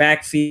just in the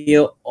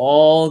backfield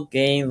all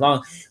game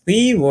long.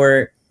 We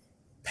were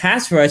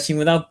pass rushing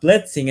without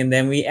blitzing, and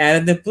then we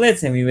added the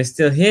blitz, and we were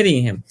still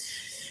hitting him.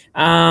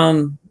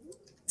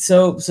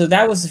 So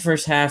that was the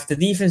first half. The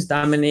defense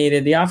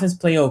dominated. The offense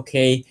played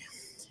okay.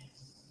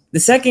 The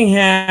second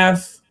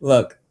half,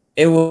 look,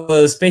 it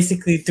was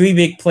basically 3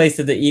 big plays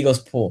that the Eagles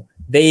pulled.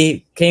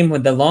 They came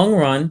with the long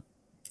run,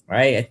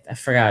 right? I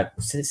forgot,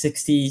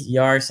 60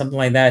 yards, something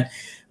like that,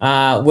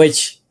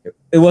 which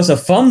it was a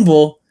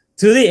fumble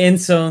to the end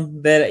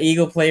zone that an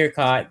Eagle player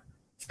caught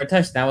for a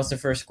touchdown. That was the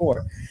first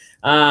score.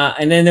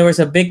 And then there was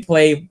a big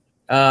play.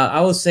 I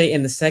would say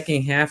in the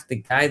second half, the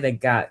guy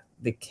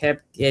that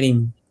kept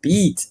getting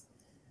beat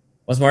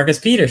was Marcus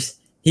Peters.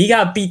 He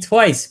got beat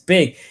twice,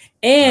 big,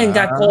 and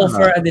got called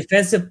for a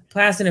defensive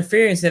pass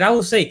interference. And I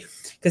will say,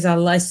 because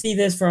I see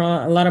this from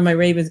a lot of my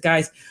Ravens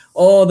guys,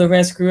 oh, the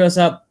refs screw us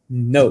up.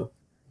 No,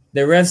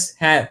 the refs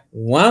had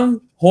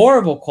one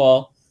horrible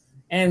call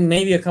and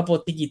maybe a couple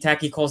of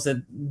ticky-tacky calls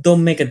that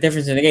don't make a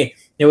difference in the game.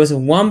 There was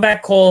one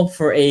bad call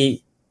for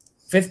a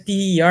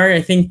 50-yard,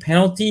 I think,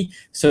 penalty,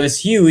 so it's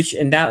huge,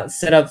 and that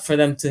set up for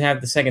them to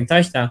have the second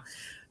touchdown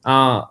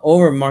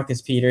over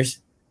Marcus Peters.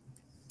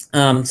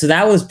 So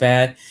that was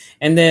bad.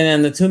 And then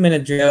on the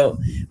 2-minute drill,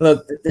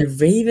 look, the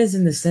Ravens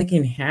in the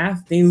second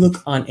half, they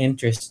look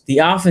uninterested. The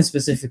offense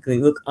specifically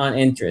look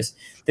uninterested.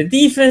 The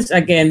defense,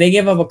 again, they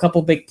gave up a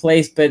couple big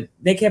plays, but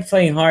they kept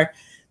playing hard.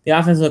 The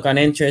offense looked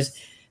uninterested.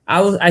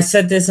 I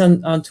said this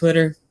on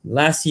Twitter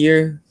last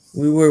year.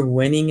 We were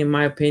winning, in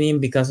my opinion,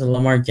 because of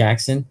Lamar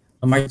Jackson.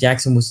 Lamar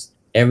Jackson was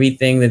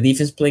everything. The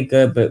defense played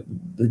good, but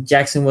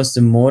Jackson was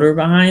the motor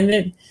behind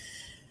it.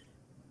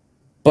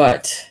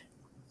 But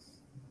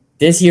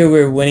this year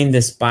we're winning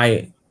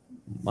despite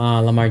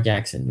Lamar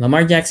Jackson.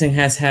 Lamar Jackson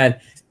has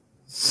had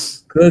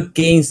good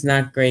games,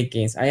 not great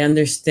games. I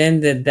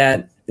understand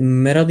that the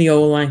middle of the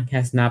O-line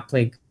has not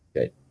played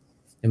good.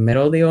 The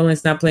middle of the O-line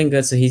is not playing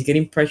good, so he's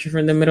getting pressure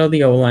from the middle of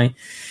the O-line.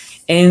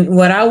 And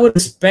what I would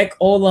expect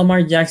old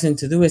Lamar Jackson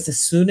to do is as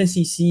soon as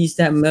he sees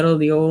that middle of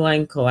the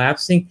O-line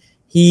collapsing,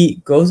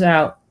 he goes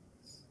out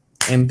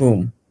and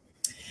boom,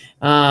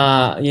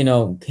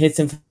 hits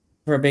him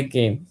for a big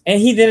game.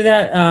 And he did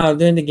that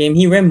during the game.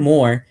 He ran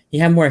more. He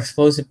had more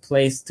explosive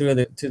plays to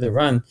the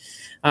run.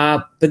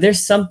 But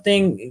there's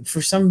something,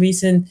 for some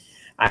reason,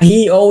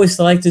 he always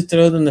liked to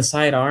throw them the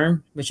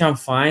sidearm, which I'm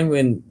fine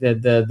when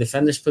the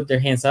defenders put their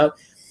hands up.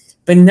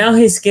 But now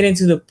he's getting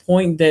to the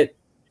point that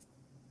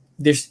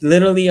there's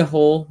literally a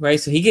hole, right?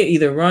 So he can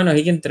either run or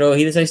he can throw.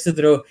 He decides to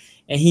throw,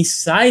 and he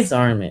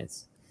sidearm it.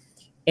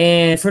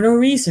 And for no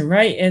reason,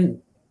 right?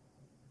 And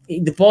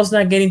the ball's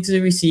not getting to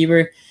the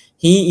receiver.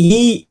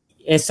 He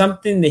is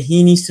something that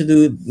he needs to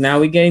do. Now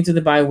we get into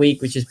the bye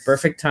week, which is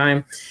perfect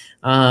time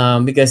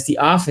because the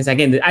offense,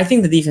 again, I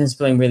think the defense is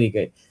playing really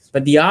good,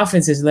 but the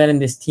offense is letting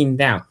this team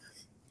down.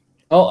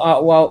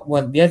 Well,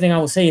 the other thing I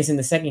will say is in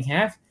the second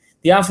half,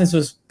 the offense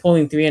was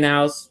pulling 3 and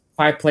outs,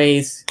 5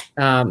 plays.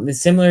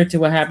 It's similar to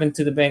what happened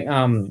to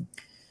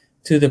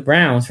the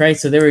Browns, right?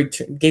 So they were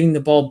getting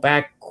the ball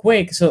back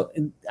quick. So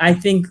I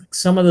think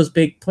some of those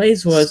big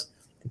plays was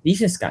the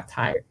defense got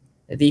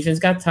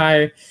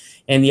tired.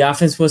 And the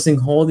offense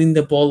wasn't holding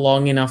the ball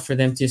long enough for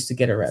them just to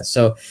get a rest.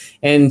 So,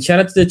 and shout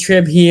out to the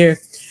Trib here.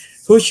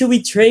 Who should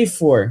we trade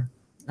for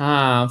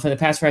the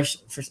pass rush?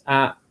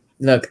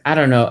 Look, I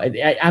don't know.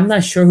 I'm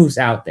not sure who's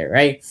out there,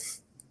 right?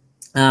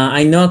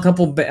 I know a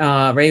couple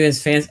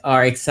Ravens fans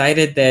are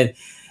excited that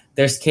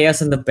there's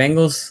chaos in the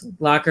Bengals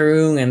locker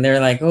room, and they're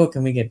like, oh,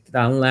 can we get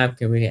Dunlap?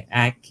 Can we get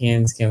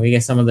Atkins? Can we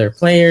get some of their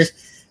players?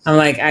 I'm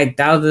like, I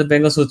doubt that the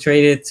Bengals will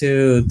trade it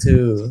to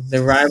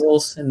the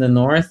rivals in the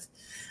North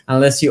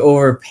unless you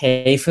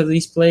overpay for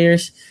these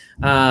players.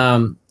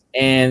 And,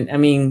 I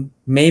mean,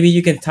 maybe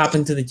you can top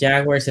into the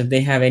Jaguars if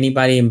they have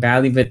anybody in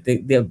Bally, but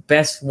the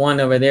best one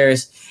over there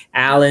is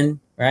Allen,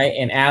 right?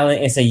 And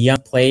Allen is a young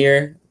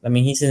player. I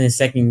mean, he's in his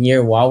second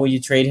year. Why would you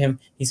trade him?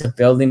 He's a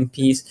building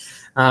piece.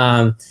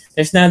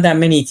 There's not that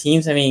many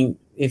teams. I mean,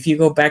 if you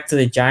go back to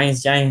the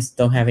Giants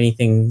don't have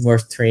anything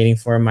worth trading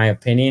for, in my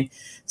opinion.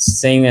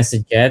 Same as the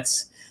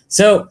Jets.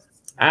 So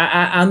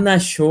I'm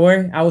not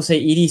sure. I would say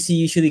EDC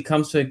usually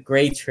comes with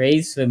great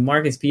trades with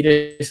Marcus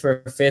Peters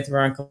for a 5th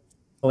round,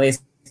 Calais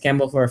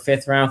Campbell for a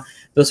 5th round.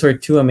 Those were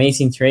 2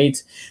 amazing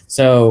trades.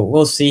 So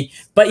we'll see.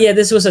 But yeah,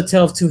 this was a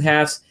tale of 2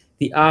 halves.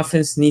 The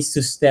offense needs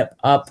to step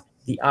up.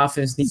 The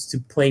offense needs to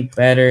play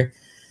better.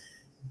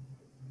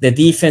 The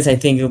defense, I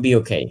think, will be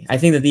okay. I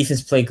think the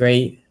defense played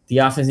great. The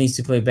offense needs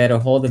to play better,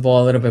 hold the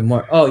ball a little bit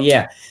more. Oh,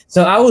 yeah.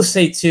 So I will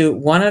say, too,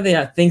 one of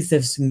the things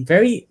that's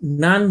very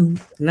non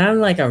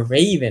like a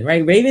Raven,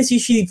 right? Ravens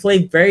usually play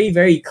very,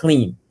 very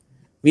clean.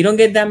 We don't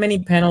get that many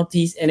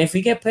penalties. And if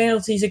we get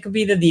penalties, it could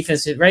be the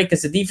defense, right?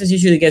 Because the defense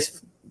usually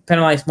gets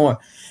penalized more.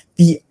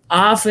 The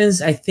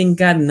offense, I think,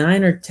 got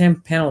 9 or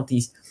 10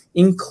 penalties,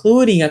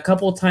 including a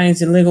couple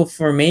times in legal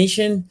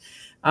formation.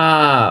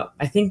 I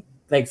think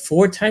like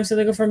 4 times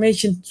illegal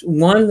formation.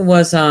 One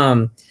was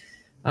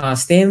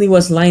Stanley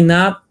was lined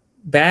up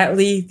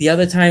badly. The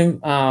other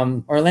time,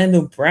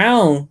 Orlando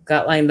Brown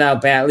got lined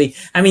out badly.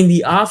 I mean,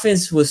 the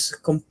offense was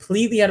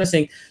completely out of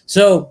sync.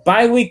 So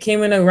bye week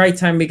came in the right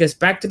time because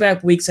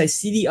back-to-back weeks, I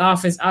see the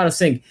offense out of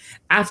sync.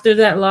 After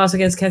that loss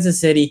against Kansas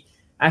City,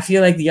 I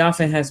feel like the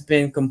offense has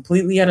been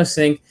completely out of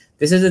sync.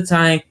 This is the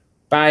time,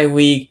 bye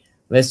week.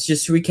 Let's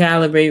just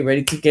recalibrate,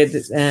 ready to get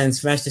this and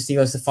smash the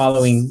Steelers the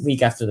following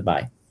week after the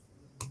bye.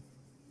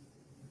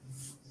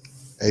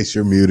 Ace,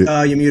 you're muted.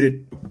 You're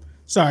muted.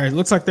 Sorry, it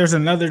looks like there's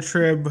another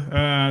Trib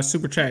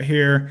super chat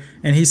here,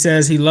 and he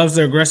says he loves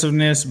the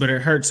aggressiveness, but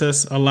it hurts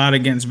us a lot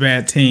against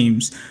bad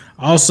teams.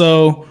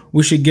 Also,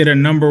 we should get a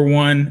number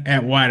 1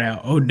 at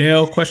wideout.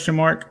 Odell, question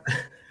mark?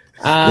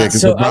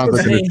 Because the Browns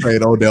are going to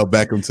trade Odell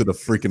Beckham to the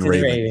freaking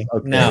Ravens.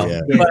 Okay, no, yeah.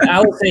 But I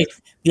would say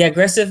the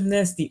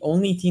aggressiveness, the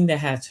only team that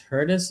has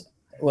hurt us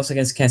was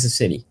against Kansas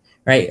City,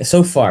 right?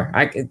 So far.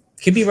 I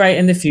could be right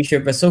in the future,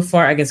 but so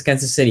far against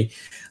Kansas City.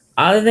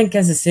 Other than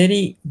Kansas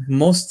City,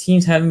 most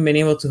teams haven't been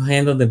able to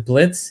handle the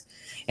blitz.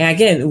 And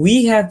again,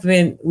 we are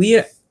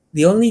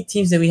the only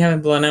teams that we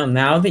haven't blown out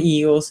now, the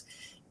Eagles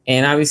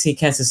and obviously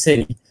Kansas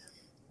City.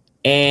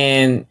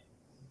 And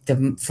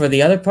for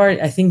the other part,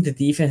 I think the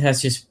defense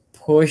has just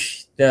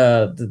pushed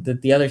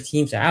the other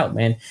teams out,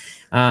 man.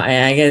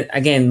 And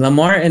again,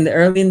 Lamar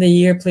early in the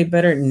year played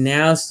better.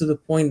 Now it's to the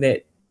point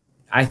that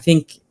I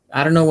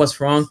don't know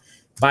what's wrong.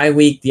 Bye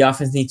week, the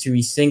offense needs to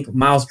resync.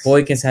 Miles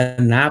Boykins has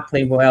not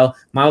played well.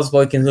 Miles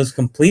Boykins looks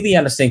completely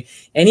out of sync.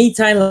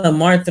 Anytime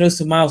Lamar throws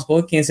to Miles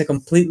Boykins, it's a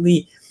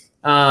completely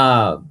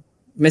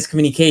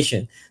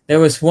miscommunication. There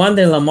was one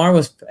that Lamar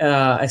was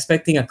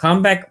expecting a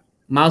comeback.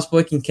 Miles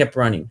Boykins kept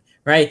running,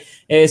 right?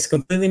 It's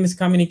completely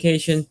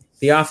miscommunication.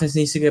 The offense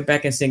needs to get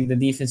back in sync. The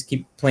defense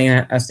keep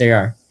playing as they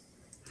are.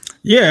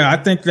 Yeah, I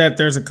think that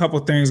there's a couple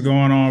things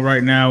going on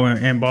right now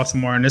in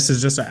Baltimore, and this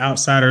is just an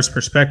outsider's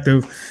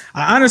perspective.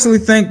 I honestly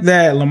think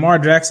that Lamar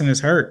Jackson is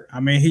hurt. I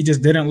mean, he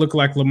just didn't look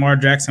like Lamar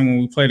Jackson when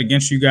we played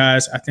against you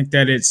guys. I think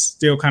that it's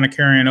still kind of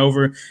carrying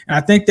over, and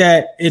I think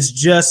that it's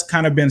just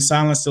kind of been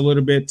silenced a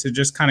little bit to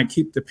just kind of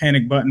keep the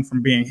panic button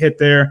from being hit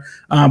there.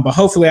 But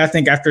hopefully, I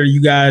think after you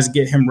guys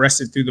get him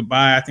rested through the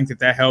bye, I think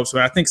that helps.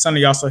 But I think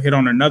Sonny also hit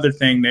on another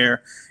thing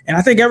there, and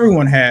I think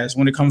everyone has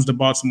when it comes to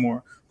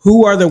Baltimore.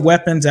 Who are the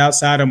weapons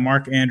outside of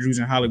Mark Andrews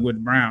and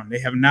Hollywood Brown? They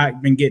have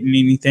not been getting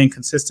anything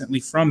consistently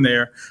from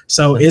there.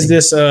 So is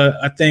this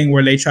a thing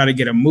where they try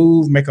to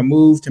make a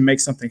move to make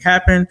something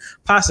happen?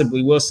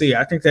 Possibly. We'll see.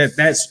 I think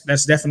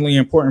that's definitely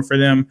important for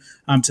them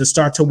to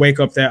start to wake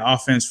up that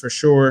offense for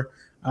sure.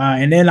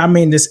 And then, I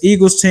mean, this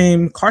Eagles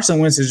team, Carson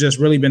Wentz has just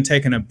really been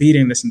taking a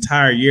beating this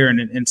entire year.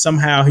 And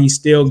somehow he's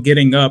still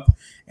getting up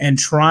and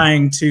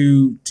trying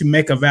to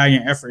make a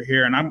valiant effort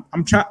here. And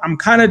I'm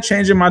kind of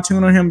changing my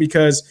tune on him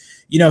because,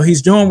 you know,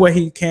 he's doing what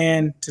he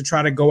can to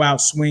try to go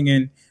out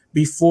swinging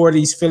before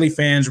these Philly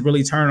fans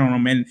really turn on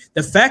him. And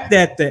the fact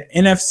that the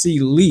NFC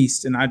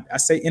least, and I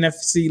say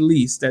NFC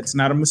least, that's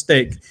not a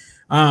mistake.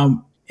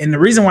 And the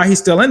reason why he's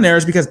still in there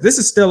is because this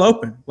is still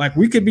open. Like,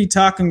 we could be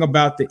talking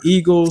about the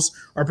Eagles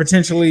or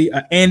potentially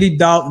Andy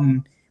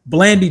Dalton,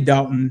 Blandy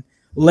Dalton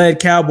led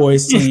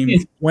Cowboys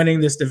team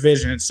winning this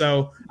division.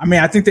 So, I mean,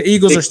 I think the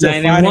Eagles are still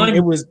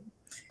fighting.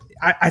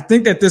 I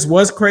think that this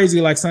was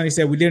crazy. Like Sonny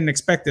said, we didn't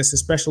expect this,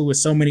 especially with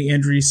so many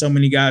injuries, so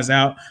many guys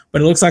out.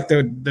 But it looks like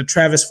the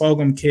Travis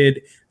Fulgham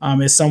kid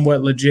is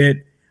somewhat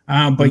legit.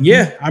 But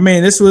yeah, I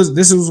mean, this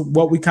was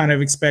what we kind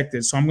of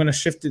expected. So I'm going to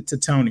shift it to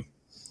Tony.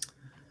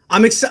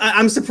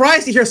 I'm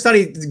surprised to hear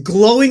Sonny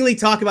glowingly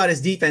talk about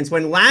his defense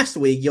when last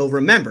week, you'll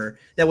remember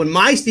that when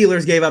my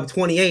Steelers gave up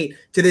 28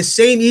 to this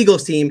same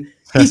Eagles team,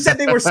 he said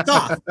they were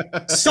soft.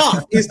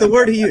 Soft is the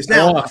word he used.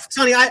 Now,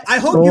 Sonny, I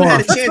hope you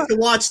had a chance to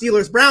watch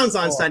Steelers-Browns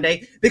on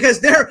Sunday because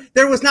there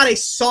was not a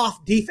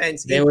soft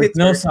defense in Pittsburgh.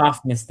 There was no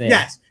softness there.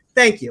 Yes,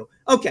 thank you.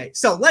 Okay,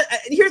 so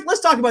let's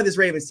talk about this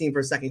Ravens team for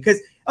a second because,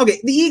 okay,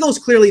 the Eagles,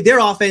 clearly their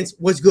offense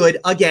was good.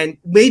 Again,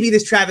 maybe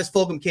this Travis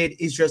Fulgham kid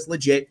is just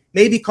legit.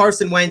 Maybe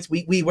Carson Wentz,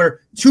 we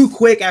were too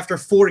quick after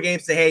 4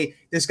 games to say, hey,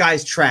 this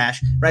guy's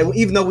trash, right?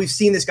 Even though we've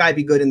seen this guy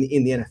be good in the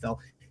NFL.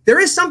 There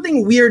is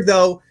something weird,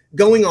 though,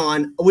 going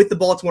on with the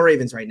Baltimore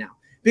Ravens right now.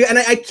 And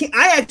I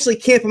actually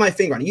can't put my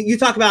finger on it. You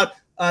talk about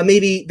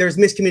maybe there's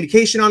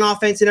miscommunication on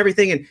offense and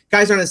everything, and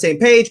guys are on the same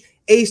page.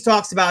 Ace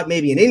talks about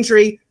maybe an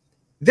injury.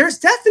 There's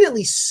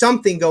definitely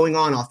something going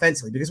on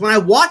offensively because when I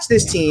watch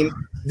this team,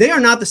 they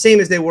are not the same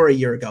as they were a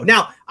year ago.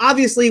 Now,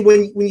 obviously,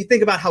 when you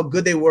think about how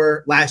good they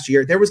were last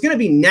year, there was going to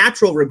be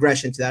natural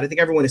regression to that. I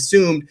think everyone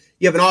assumed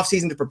you have an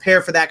offseason to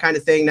prepare for that kind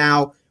of thing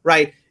now,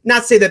 right?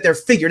 Not say that they're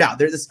figured out.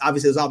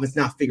 Obviously, this offense is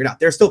not figured out.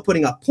 They're still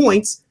putting up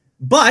points,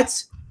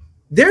 but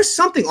there's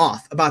something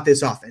off about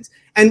this offense.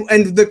 And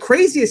the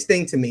craziest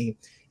thing to me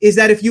is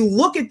that if you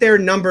look at their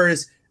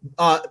numbers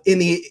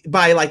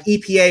by like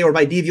EPA or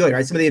by DVOA,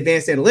 right, some of the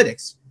advanced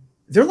analytics,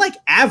 they're like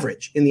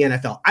average in the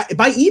NFL.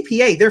 By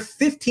EPA, they're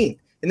 15th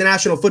in the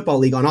National Football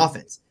League on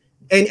offense.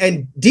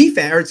 And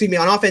defense, or excuse me,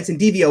 on offense and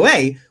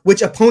DVOA,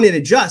 which opponent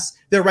adjusts,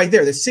 they're right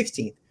there. They're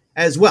 16th.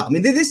 as well. I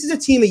mean, this is a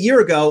team a year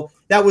ago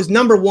that was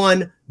number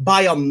one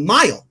by a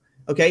mile,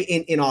 okay,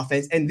 in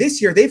offense. And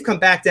this year they've come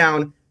back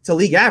down to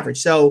league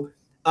average. So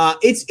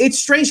it's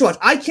strange to watch.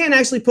 I can't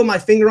actually put my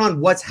finger on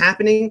what's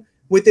happening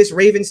with this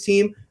Ravens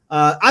team.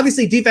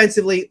 Obviously,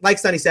 defensively, like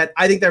Sonny said,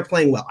 I think they're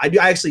playing well. I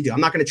actually do.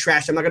 I'm not going to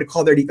trash. I'm not going to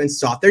call their defense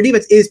soft. Their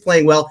defense is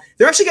playing well.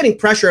 They're actually getting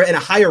pressure at a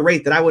higher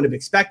rate than I would have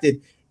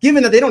expected,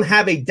 given that they don't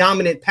have a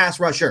dominant pass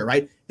rusher,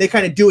 right? They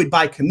kind of do it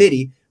by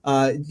committee.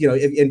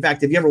 In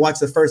fact, if you ever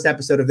watched the first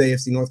episode of the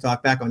AFC North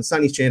Talk back on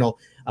Sonny's channel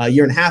a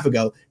year and a half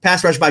ago,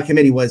 pass rush by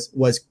committee was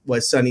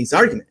Sonny's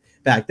argument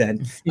back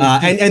then.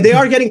 And they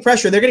are getting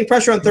pressure. They're getting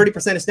pressure on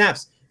 30% of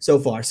snaps so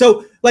far.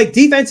 So, like,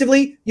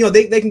 defensively,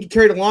 they can get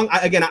carried along.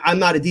 I'm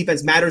not a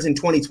defense matters in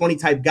 2020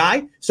 type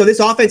guy. So this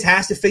offense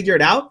has to figure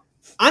it out.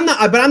 I'm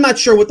not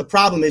sure what the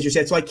problem is just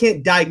yet. So I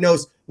can't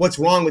diagnose what's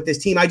wrong with this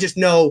team. I just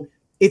know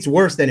it's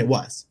worse than it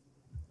was.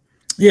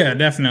 Yeah,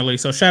 definitely.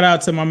 So shout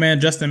out to my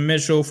man Justin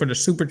Mitchell for the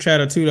super chat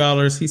of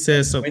 $2. He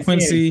says, so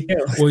Quincy,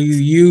 will you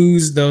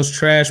use those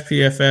trash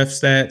PFF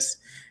stats?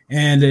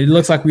 And it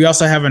looks like we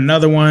also have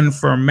another one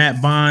for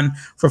Matt Bond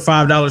for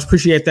 $5.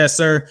 Appreciate that,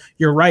 sir.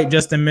 You're right,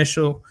 Justin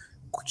Mitchell.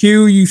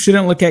 Q, you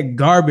shouldn't look at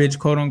garbage,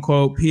 quote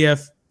unquote,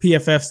 PFF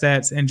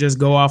stats and just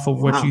go off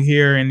of what you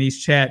hear in these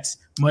chats.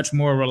 Much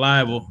more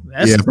reliable.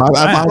 That's if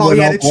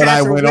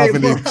I went off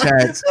in these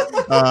chats,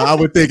 I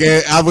would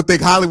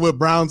think Hollywood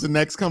Brown's the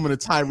next coming to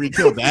Tyreek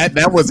Hill.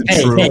 That wasn't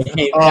true.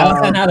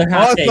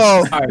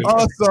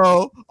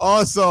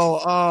 Also,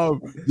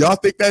 y'all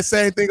think that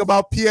same thing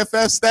about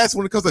PFF stats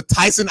when it comes to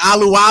Tyson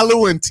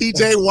Alualu and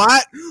TJ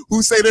Watt,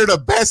 who say they're the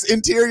best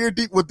interior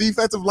with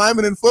defensive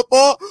linemen in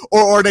football,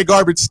 or are they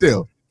garbage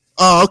still?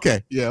 Oh,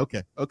 okay. Yeah,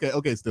 okay,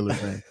 Steelers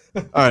fan.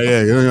 All right,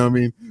 yeah, you know what I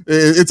mean?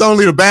 It's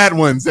only the bad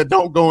ones that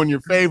don't go in your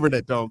favor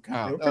that don't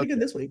count. They were pretty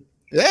good this week.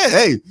 Yeah,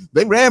 hey,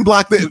 they ran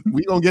blocked it.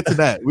 We're going to get to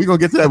that.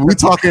 We're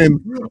talking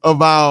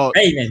about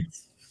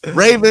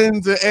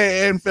Ravens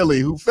and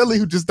Philly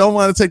who just don't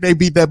want to take they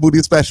beat that booty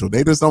special.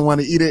 They just don't want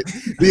to eat it.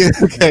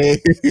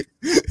 Okay.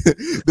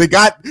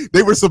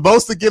 They were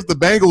supposed to give the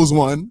Bengals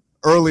one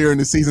earlier in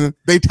the season.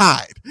 They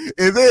tied.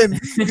 And then,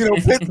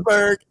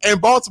 Pittsburgh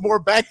and Baltimore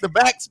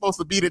back-to-back supposed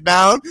to beat it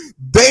down.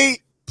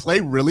 They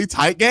play really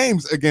tight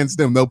games against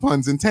them, no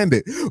puns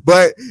intended.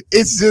 But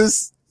it's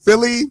just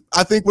Philly,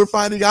 I think we're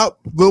finding out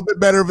a little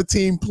bit better of a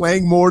team,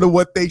 playing more to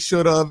what they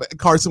should have.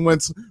 Carson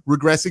Wentz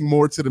regressing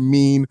more to the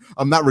mean.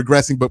 Not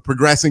regressing, but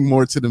progressing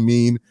more to the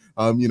mean.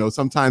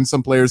 Sometimes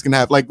some players can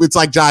have, it's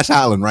like Josh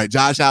Allen, right?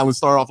 Josh Allen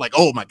started off like,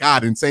 oh my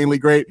God, insanely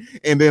great.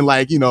 And then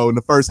in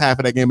the first half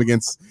of that game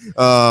against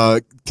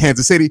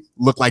Kansas City,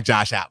 looked like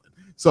Josh Allen.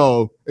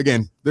 So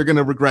again, they're going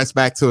to regress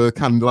back to a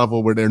kind of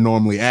level where they're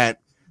normally at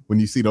when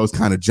you see those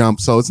kind of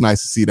jumps. So it's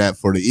nice to see that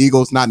for the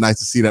Eagles. Not nice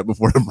to see that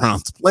before the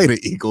Browns play the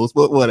Eagles,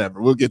 but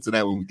whatever. We'll get to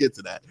that when we get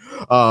to that.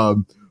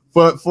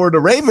 But for the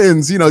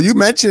Ravens, you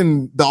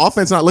mentioned the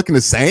offense not looking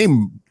the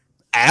same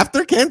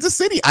after Kansas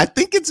City. I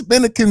think it's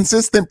been a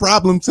consistent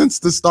problem since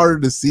the start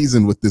of the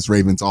season with this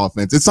Ravens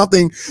offense. It's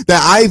something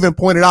that I even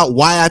pointed out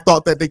why I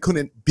thought that they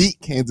couldn't beat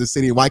Kansas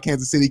City, why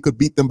Kansas City could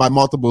beat them by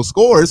multiple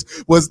scores,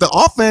 was the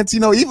offense.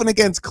 Even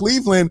against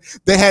Cleveland,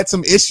 they had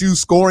some issues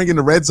scoring in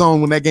the red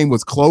zone when that game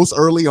was close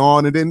early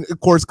on. And then, of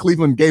course,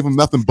 Cleveland gave them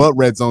nothing but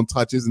red zone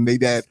touches, and they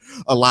had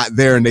a lot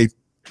there, and they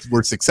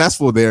were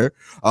successful there.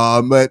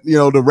 But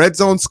the red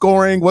zone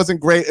scoring wasn't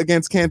great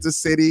against Kansas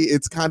City.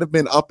 It's kind of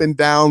been up and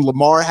down.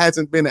 Lamar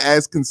hasn't been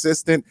as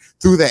consistent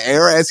through the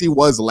air as he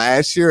was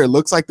last year. It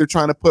looks like they're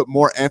trying to put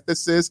more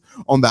emphasis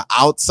on the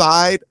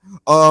outside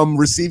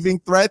receiving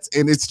threats,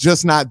 and it's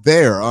just not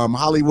there.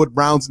 Hollywood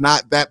Brown's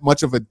not that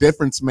much of a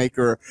difference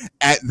maker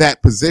at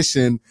that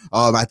position.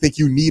 I think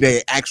you need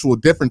a actual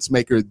difference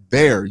maker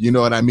there. You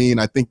know what I mean?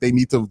 I think they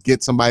need to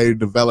get somebody to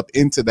develop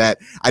into that.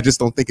 I just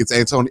don't think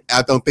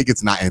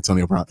it's not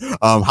Antonio Brown.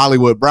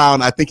 Hollywood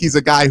Brown, I think he's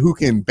a guy who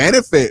can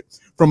benefit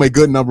from a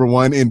good number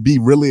one and be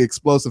really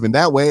explosive in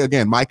that way.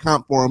 Again, my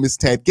comp for him is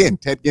Ted Ginn.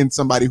 Ted Ginn's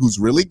somebody who's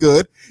really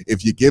good.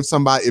 If you give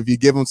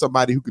him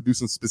somebody who could do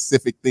some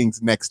specific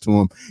things next to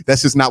him,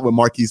 that's just not what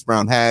Marquise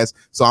Brown has.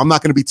 So I'm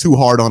not going to be too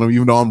hard on him,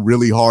 even though I'm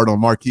really hard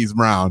on Marquise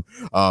Brown.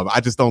 I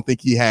just don't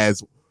think he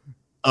has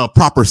a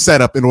proper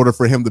setup in order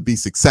for him to be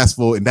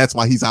successful. And that's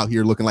why he's out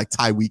here looking like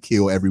Tyreek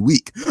Hill every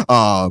week.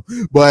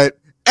 But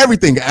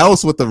everything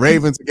else with the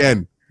Ravens,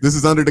 again, this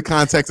is under the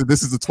context of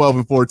this is a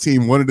 12-4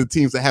 team, one of the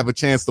teams that have a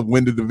chance to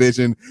win the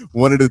division,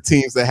 one of the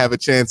teams that have a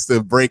chance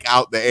to break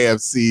out the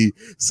AFC.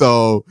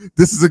 So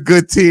this is a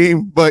good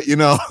team, but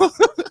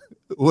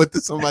what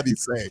did somebody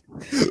say?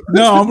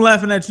 No, I'm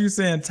laughing at you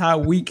saying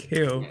Tyreek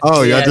Hill.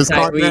 Oh, y'all just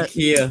caught Tyreek that?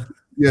 Hill.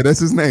 Yeah, that's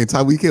his name,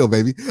 Tyreek Hill,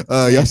 baby.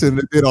 Y'all should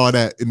have did all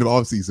that in the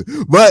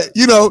offseason. But,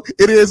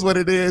 it is what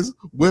it is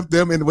with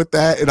them and with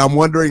that. And I'm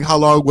wondering how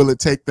long will it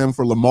take them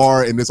for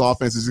Lamar and this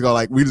offense to go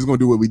we're just going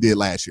to do what we did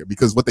last year.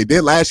 Because what they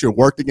did last year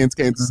worked against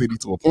Kansas City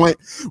to a point.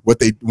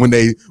 When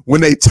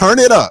they turn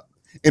it up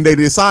and they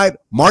decide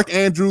Mark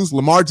Andrews,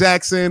 Lamar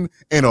Jackson,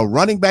 and a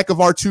running back of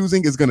our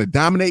choosing is going to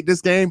dominate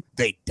this game,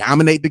 they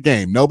dominate the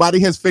game. Nobody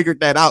has figured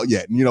that out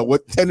yet. And you know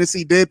what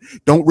Tennessee did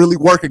don't really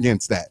work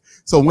against that.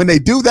 So when they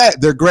do that,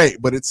 they're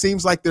great, but it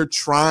seems like they're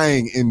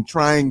trying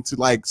to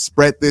like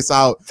spread this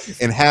out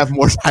and have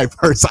more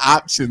diverse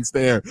options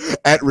there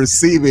at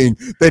receiving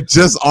that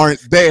just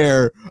aren't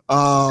there.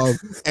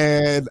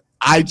 And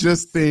I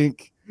just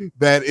think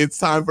that it's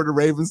time for the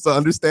Ravens to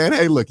understand,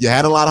 hey, look, you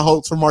had a lot of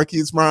hopes for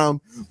Marquise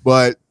Brown,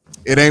 but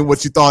it ain't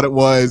what you thought it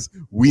was.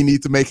 We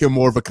need to make him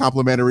more of a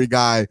complimentary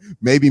guy,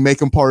 maybe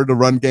make him part of the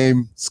run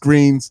game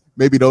screens.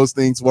 Maybe those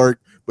things work.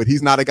 But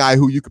he's not a guy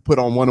who you could put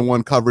on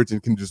one-on-one coverage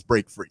and can just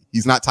break free.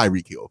 He's not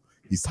Tyreek Hill.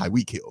 He's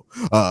Tyreek Hill.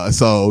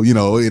 So, you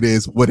know, it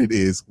is what it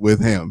is with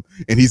him.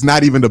 And he's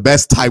not even the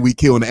best Tyreek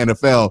Hill in the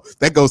NFL.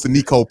 That goes to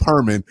Nico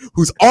Perman,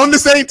 who's on the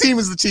same team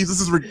as the Chiefs. This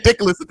is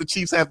ridiculous that the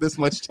Chiefs have this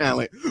much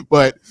talent.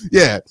 But,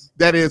 yeah,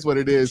 that is what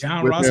it is.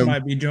 John Ross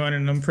might be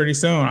joining them pretty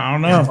soon. I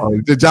don't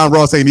know. John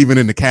Ross ain't even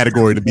in the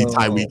category to be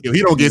Tyreek Hill.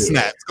 He don't get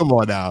snaps. Come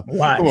on now.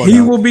 He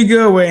will be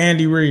good with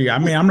Andy Reid. I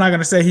mean, I'm not going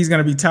to say he's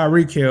going to be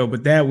Tyreek Hill,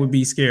 but that would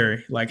be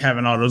scary, like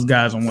having all those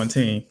guys on one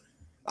team.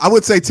 I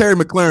would say Terry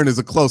McLaurin is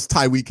a close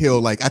Tyreek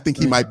Hill. Like, I think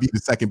he might be the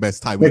second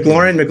best Tyreek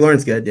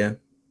McLaurin's good, yeah.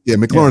 Yeah,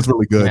 McLaurin's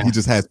really good. Yeah. He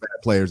just has bad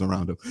players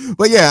around him.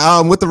 But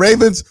yeah, with the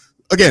Ravens,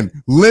 again,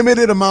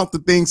 limited amount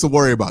of things to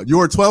worry about.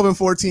 You're a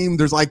 12-4 team.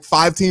 There's like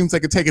 5 teams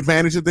that could take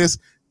advantage of this.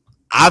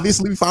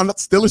 Obviously, we found out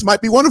the Steelers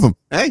might be one of them.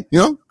 Hey, you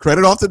know,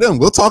 credit off to them.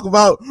 We'll talk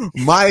about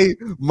my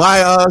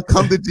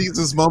come to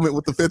Jesus moment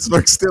with the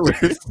Pittsburgh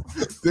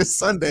Steelers this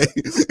Sunday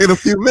in a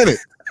few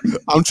minutes.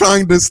 I'm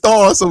trying to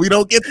stall so we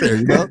don't get there,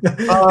 you know?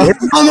 We're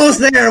almost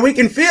there. We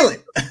can feel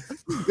it.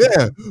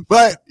 Yeah,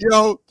 but, you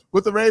know,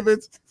 with the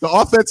Ravens, the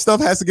offense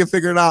stuff has to get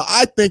figured out.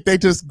 I think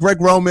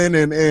Greg Roman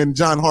and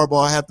John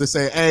Harbaugh have to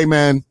say, hey,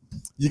 man,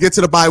 you get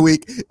to the bye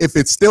week. If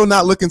it's still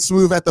not looking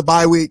smooth at the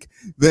bye week,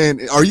 then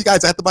are you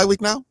guys at the bye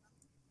week now?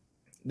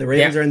 The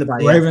Ravens are in the bye.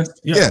 Ravens,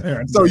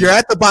 yeah. So you're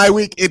at the bye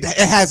week. It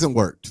hasn't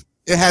worked.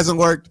 It hasn't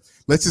worked.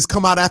 Let's just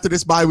come out after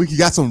this bye week. You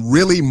got some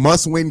really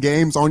must-win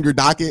games on your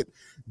docket.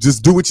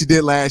 Just do what you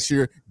did last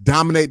year,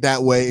 dominate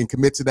that way, and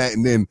commit to that,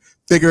 and then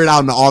figure it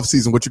out in the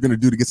offseason what you're going to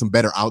do to get some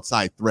better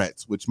outside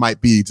threats, which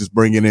might be just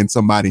bringing in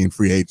somebody in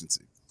free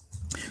agency.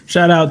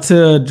 Shout out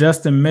to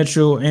Justin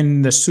Mitchell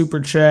in the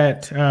super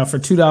chat for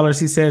 $2.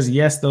 He says,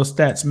 yes, those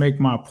stats make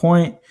my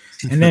point.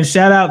 And then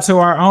shout out to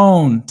our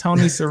own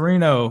Tony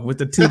Serino with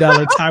the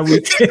 $2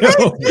 Tyreek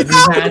Hill.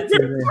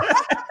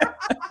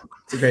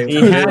 He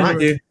had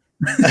to.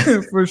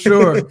 For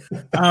sure.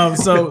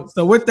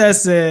 So with that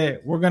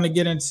said, we're going to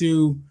get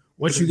into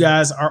what you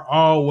guys are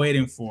all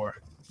waiting for.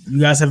 You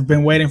guys have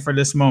been waiting for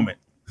this moment.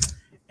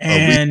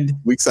 And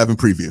week 7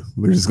 preview.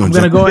 We're just going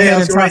to go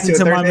ahead and talk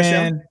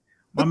to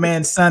my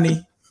man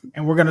Sonny,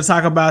 and we're going to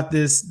talk about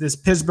this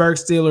Pittsburgh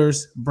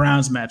Steelers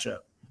Browns matchup.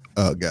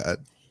 Oh God.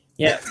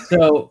 Yeah.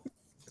 So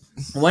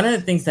one of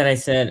the things that I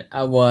said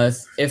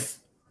was if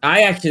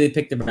I actually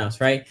picked the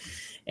Browns, right?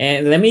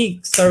 And let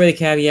me start with a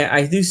caveat.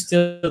 I do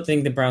still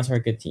think the Browns are a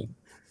good team.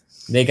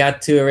 They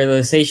got to a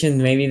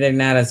realization maybe they're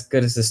not as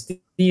good as the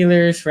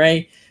Steelers,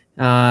 right?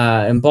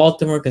 In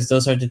Baltimore, because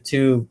those are the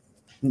two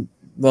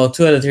of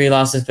the 3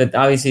 losses, but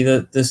obviously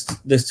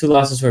those 2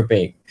 losses were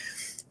big.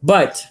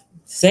 But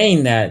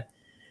saying that,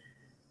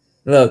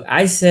 look,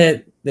 I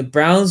said the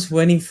Browns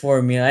winning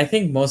formula, I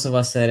think most of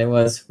us said it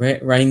was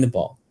running the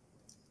ball.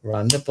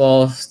 Run the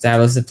ball, that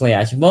was the play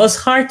action. Well, it's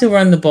hard to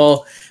run the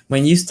ball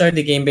when you start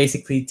the game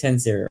basically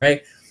 10-0,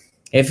 right?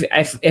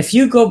 If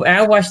you go,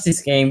 I watched this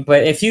game,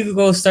 but if you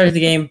go start the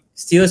game,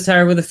 Steelers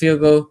tired with a field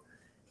goal,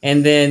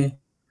 and then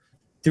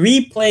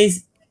 3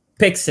 plays,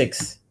 pick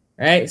 6,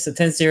 right? So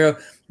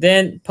 10-0.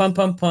 Then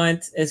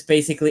punt is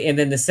basically, and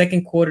then the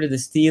second quarter, the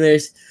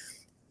Steelers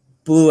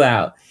blew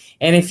out.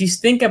 And if you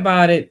think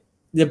about it,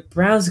 the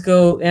Browns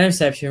go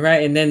interception,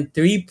 right? And then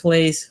 3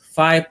 plays,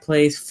 5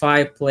 plays,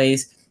 5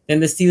 plays. Then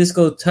the Steelers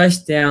go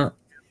touchdown,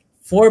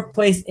 4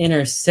 plays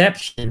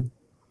interception,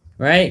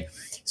 right?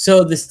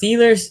 So the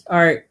Steelers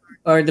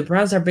or the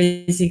Browns are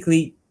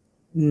basically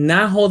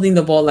not holding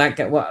the ball like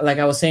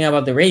I was saying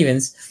about the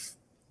Ravens,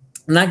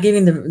 not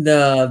giving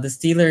the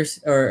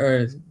Steelers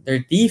or their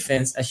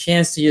defense a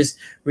chance to just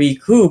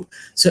recoup.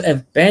 So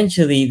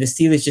eventually the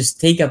Steelers just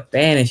take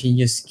advantage and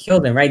just kill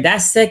them, right? That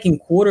second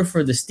quarter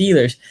for the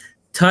Steelers,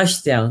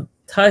 touchdown.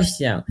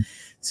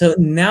 So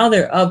now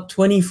they're up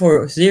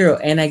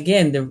 24-0. And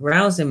again, the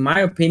Browns, in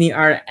my opinion,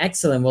 are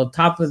excellent. Well,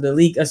 top of the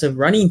league as a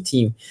running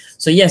team.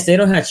 So yes, they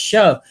don't have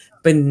shove.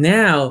 But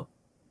now,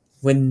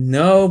 with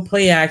no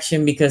play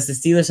action, because the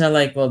Steelers are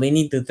like, well, they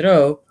need to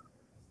throw,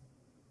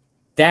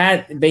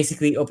 that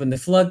basically opened the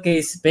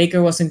floodgates.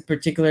 Baker wasn't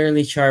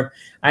particularly sharp.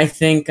 I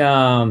think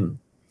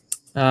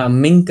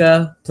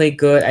Minka played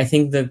good. I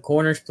think the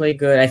corners played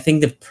good. I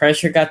think the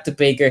pressure got to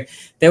Baker.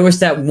 There was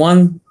that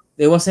one,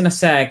 it wasn't a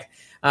sack,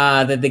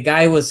 that the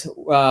guy was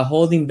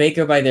holding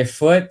Baker by their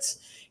foot.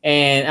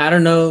 And I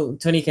don't know,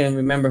 Tony can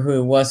remember who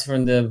it was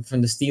from the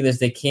Steelers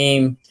that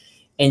came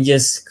and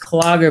just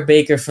clogger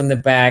Baker from the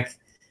back.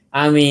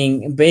 I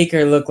mean,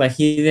 Baker looked like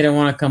he didn't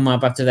want to come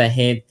up after that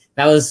hit.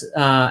 That was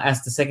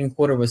as the second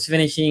quarter was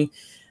finishing.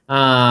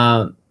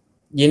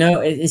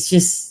 It's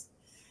just,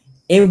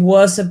 it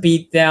was a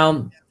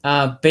beatdown.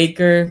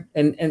 Baker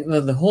and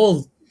the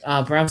whole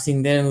Browns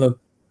team didn't look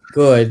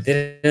good.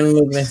 Didn't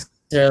look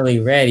necessarily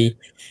ready.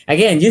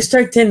 Again, you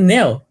start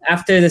 10-0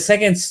 after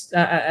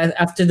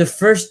after the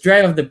first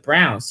drive of the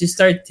Browns. You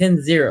start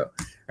 10-0,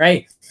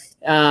 right?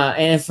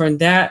 And from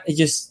that, it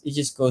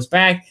just goes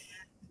back.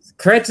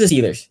 Credit to the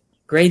Steelers.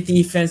 Great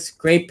defense,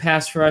 great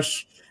pass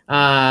rush.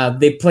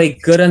 They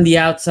played good on the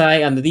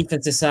outside, on the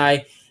defensive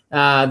side.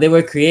 They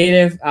were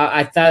creative.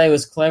 I thought it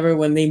was clever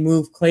when they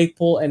moved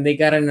Claypool and they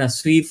got in a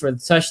sweep for the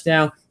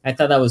touchdown. I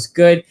thought that was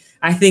good.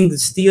 I think the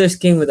Steelers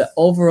came with an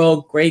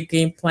overall great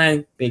game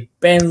plan. Big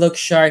Ben looked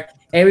sharp.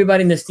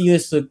 Everybody in the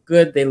Steelers looked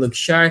good. They looked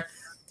sharp.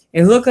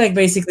 It looked like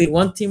basically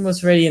one team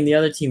was ready and the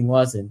other team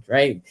wasn't,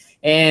 right?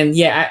 And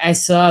yeah, I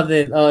saw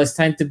that, it's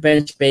time to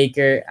bench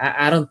Baker.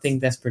 I don't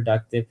think that's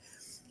productive.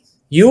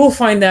 You will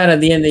find out at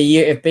the end of the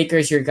year if Baker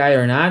is your guy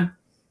or not.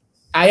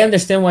 I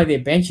understand why they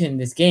bench him in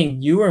this game.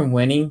 You weren't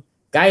winning.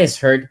 Guy is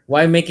hurt.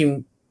 Why make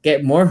him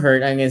get more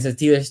hurt against a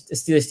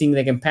Steelers team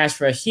that can pass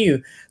rush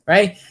you,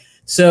 right?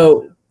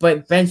 So,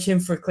 but bench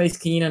him for Case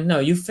Keenum. No,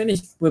 you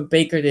finished with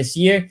Baker this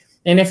year.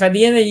 And if at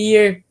the end of the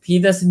year he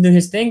doesn't do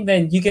his thing,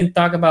 then you can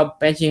talk about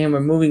benching him or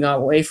moving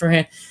away from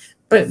him.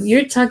 But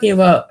you're talking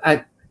about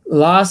a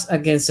loss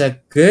against a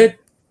good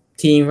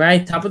team,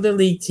 right? Top of the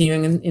league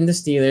team in the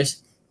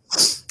Steelers.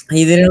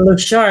 He didn't look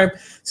sharp.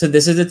 So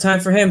this is the time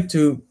for him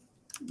to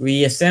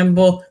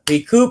reassemble,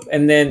 recoup,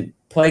 and then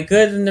play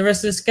good in the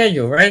rest of the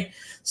schedule, right?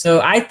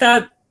 So I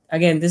thought,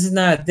 again, this is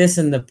not a diss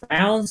in the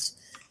Browns.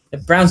 The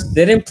Browns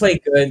didn't play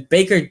good.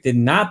 Baker did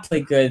not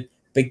play good.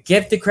 But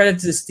give the credit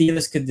to the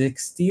Steelers because the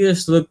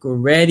Steelers look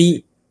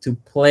ready to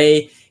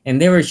play,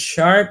 and they were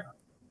sharp.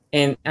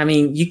 And, I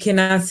mean, you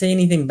cannot say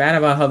anything bad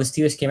about how the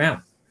Steelers came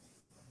out.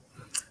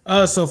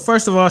 So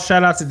first of all,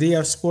 shout out to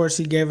DF Sports.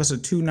 He gave us a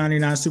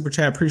 $2.99 super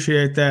chat.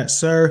 Appreciate that,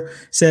 sir.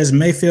 Says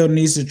Mayfield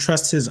needs to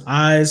trust his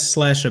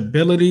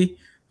eyes/ability.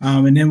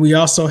 And then we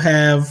also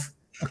have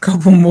a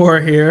couple more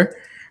here.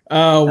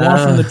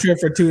 One from the trip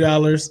for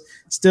 $2.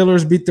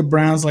 Steelers beat the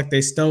Browns like they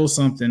stole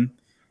something.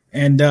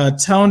 And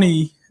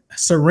Tony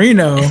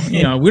Sereno,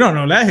 we don't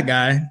know that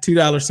guy.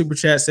 $2 super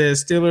chat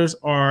says Steelers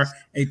are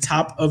a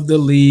top of the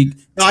league.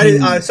 No, I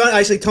didn't.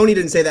 Actually, Tony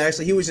didn't say that.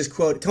 Actually, he was just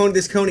quoting.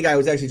 This Coney guy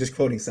was actually just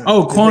quoting Sonny.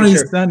 Oh, quoting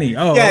Sonny.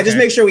 Oh, yeah. Okay. Just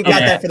make sure we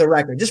got that for the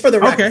record. Just for the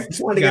record. Okay.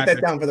 Just wanted to get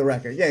that down for the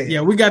record.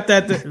 Yeah. We got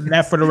that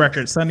for the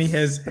record. Sonny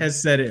has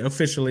said it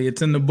officially.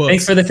 It's in the book.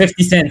 Thanks for the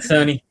 50 cents,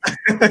 Sonny.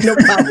 No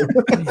problem.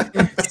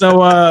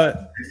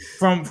 So,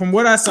 from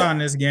what I saw in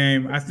this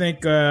game, I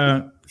think.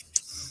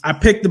 I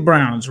picked the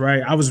Browns,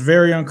 right? I was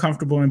very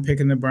uncomfortable in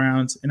picking the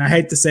Browns. And I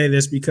hate to say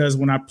this because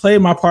when I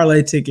played my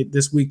parlay ticket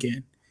this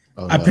weekend,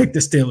 I picked the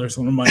Steelers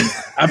on the money.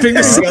 I picked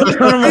the Steelers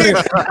on the money.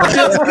 I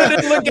just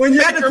couldn't look at when you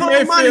had to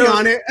put money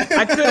on it.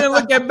 I couldn't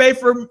look at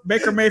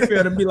Baker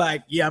Mayfield and be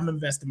like, yeah, I'm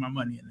investing my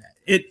money in that.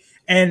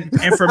 And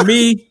for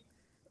me,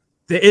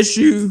 the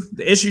issue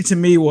to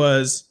me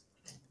was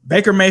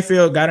Baker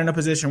Mayfield got in a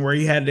position where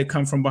he had to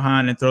come from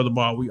behind and throw the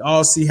ball. We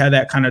all see how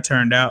that kind of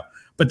turned out.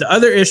 But the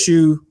other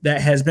issue that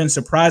has been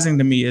surprising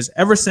to me is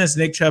ever since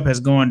Nick Chubb has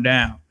gone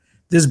down,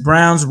 this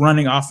Browns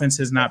running offense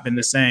has not been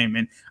the same.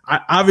 And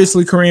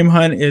obviously Kareem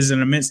Hunt is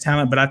an immense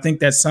talent, but I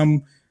think that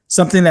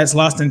something that's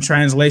lost in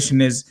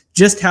translation is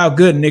just how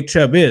good Nick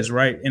Chubb is,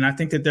 right? And I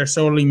think that they're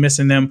sorely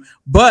missing them.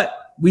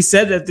 But we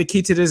said that the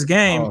key to this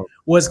game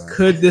was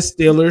could the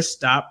Steelers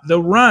stop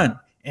the run?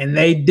 And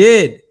they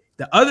did.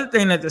 The other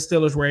thing that the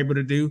Steelers were able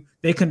to do,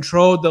 they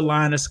controlled the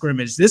line of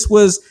scrimmage. This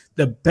was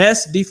the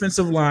best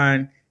defensive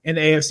line in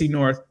the AFC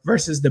North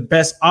versus the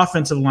best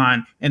offensive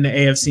line in the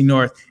AFC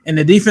North. And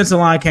the defensive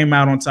line came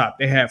out on top.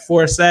 They had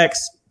 4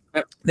 sacks.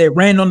 They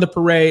ran on the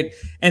parade.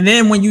 And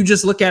then when you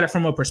just look at it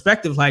from a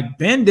perspective, like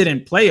Ben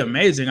didn't play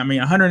amazing. I mean,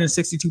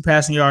 162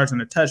 passing yards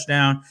and a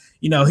touchdown.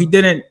 He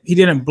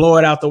didn't blow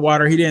it out the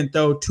water. He didn't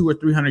throw 200 or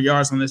 300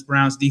 yards on this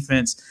Browns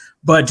defense.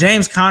 But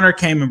James Conner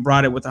came and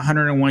brought it with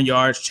 101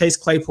 yards. Chase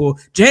Claypool.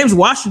 James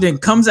Washington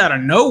comes out of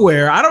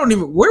nowhere.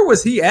 Where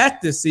was he at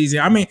this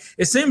season? I mean,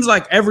 it seems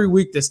like every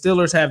week the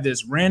Steelers have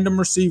this random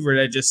receiver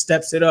that just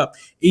steps it up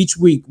each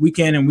week, week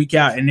in and week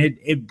out. And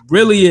it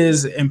really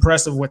is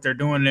impressive what they're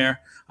doing there.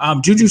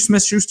 Juju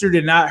Smith-Schuster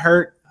did not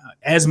hurt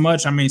as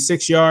much. I mean,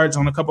 6 yards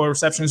on a couple of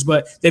receptions,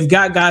 but they've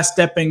got guys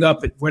stepping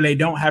up where they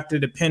don't have to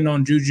depend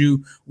on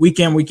Juju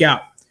week in, week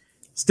out.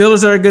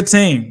 Steelers are a good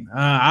team.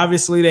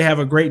 Obviously, they have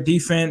a great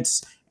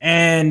defense,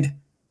 and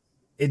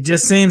it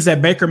just seems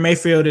that Baker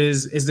Mayfield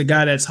is the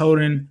guy that's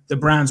holding the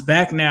Browns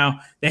back now.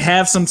 They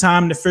have some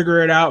time to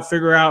figure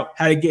out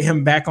how to get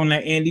him back on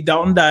that Andy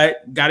Dalton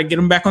diet. Got to get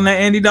him back on that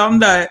Andy Dalton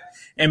diet,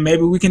 and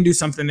maybe we can do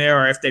something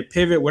there. Or if they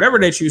pivot, whatever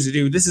they choose to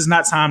do, this is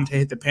not time to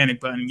hit the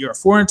panic button. You're a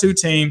 4-2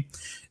 team.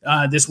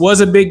 This was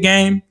a big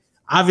game.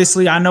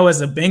 Obviously, I know as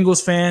a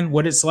Bengals fan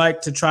what it's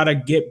like to try to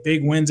get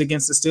big wins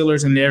against the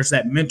Steelers, and there's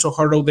that mental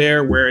hurdle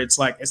there where it's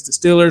like, it's the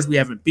Steelers. We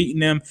haven't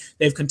beaten them.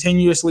 They've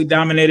continuously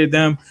dominated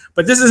them.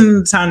 But this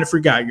isn't the time to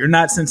freak out. You're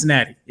not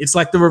Cincinnati. It's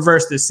like the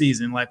reverse this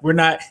season. Like, we're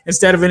not,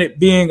 instead of it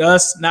being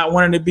us not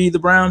wanting to be the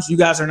Browns, you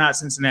guys are not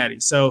Cincinnati.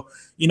 So,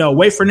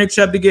 wait for Nick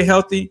Chubb to get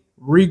healthy,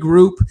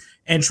 regroup,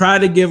 and try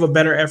to give a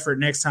better effort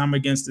next time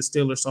against the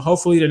Steelers. So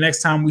hopefully the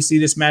next time we see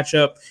this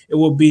matchup, it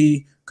will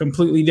be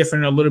completely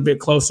different, a little bit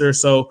closer.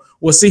 So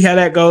we'll see how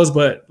that goes,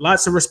 but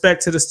lots of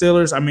respect to the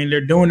Steelers. I mean,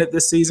 they're doing it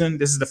this season.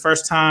 This is the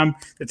first time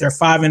that they're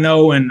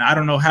 5-0, and I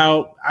don't know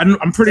how.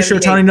 I'm pretty sure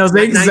Tony knows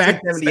the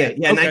exact. 1978.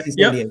 Yeah, okay. 1978.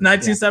 Yep,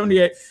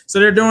 1978. Yeah. So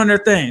they're doing their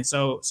thing.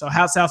 So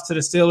hats off to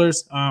the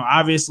Steelers.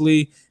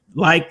 Obviously,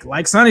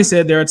 like Sonny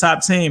said, they're a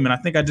top team, and I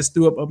think I just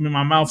threw up in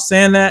my mouth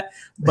saying that.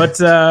 But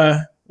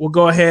we'll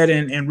go ahead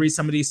and read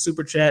some of these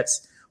super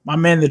chats. My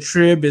man, the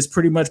Trib, is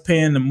pretty much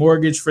paying the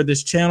mortgage for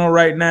this channel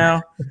right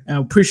now. I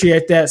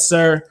appreciate that,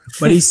 sir.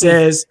 But he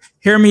says,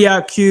 hear me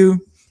out, Q.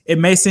 It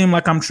may seem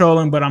like I'm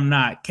trolling, but I'm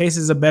not. Case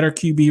is a better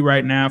QB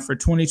right now. For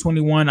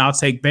 2021, I'll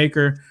take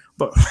Baker.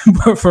 But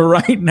for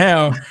right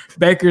now,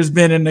 Baker's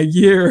been in a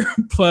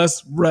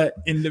year-plus rut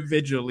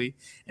individually.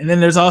 And then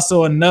there's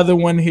also another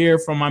one here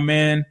from my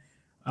man,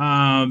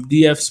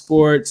 DF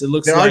Sports. It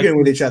looks they're like arguing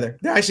with each other.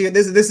 They're actually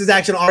this is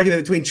actually an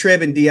argument between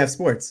Trib and DF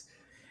Sports.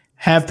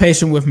 Have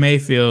patience with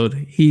Mayfield.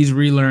 He's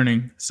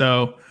relearning.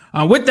 So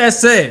with that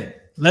said,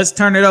 let's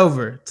turn it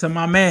over to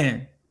my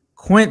man,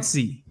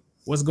 Quincy.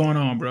 What's going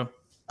on, bro?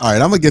 All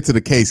right, I'm going to get to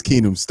the Case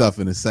Keenum stuff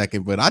in a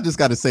second, but I just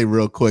got to say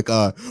real quick,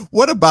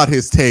 what about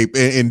his tape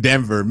in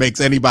Denver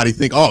makes anybody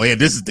think, oh, yeah,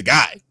 this is the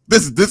guy.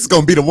 This is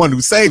going to be the one who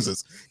saves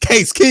us.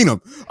 Case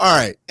Keenum. All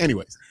right,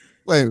 anyways,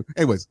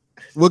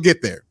 we'll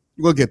get there.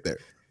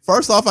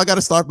 First off, I got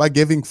to start by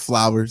giving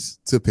flowers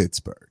to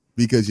Pittsburgh.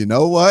 Because you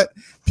know what?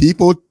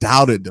 People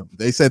doubted them.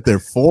 They said they're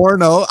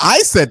 4-0. I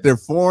said their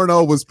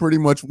 4-0 was pretty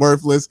much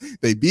worthless.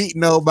 They beat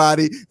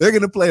nobody. They're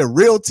going to play a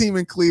real team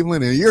in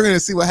Cleveland, and you're going to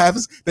see what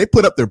happens. They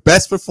put up their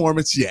best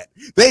performance yet.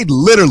 They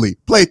literally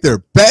played their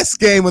best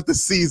game of the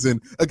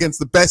season against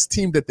the best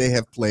team that they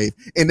have played,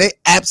 and they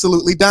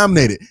absolutely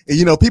dominated.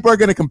 And, people are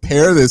going to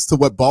compare this to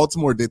what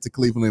Baltimore did to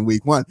Cleveland in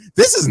week 1.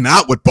 This is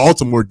not what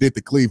Baltimore did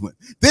to Cleveland.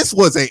 This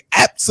was an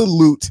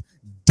absolute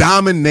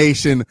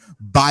domination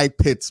by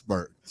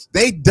Pittsburgh.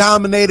 They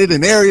dominated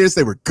in areas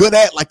they were good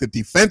at, like the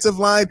defensive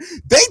line.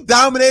 They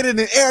dominated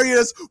in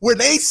areas where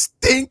they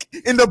stink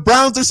and the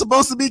Browns are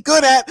supposed to be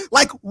good at,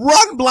 like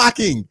run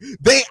blocking.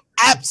 They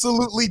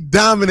absolutely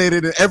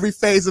dominated in every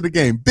phase of the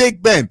game.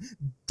 Big Ben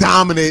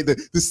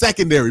dominated the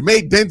secondary,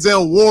 made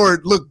Denzel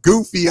Ward look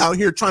goofy out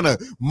here trying to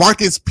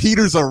Marcus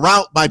Peters a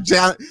route by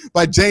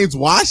James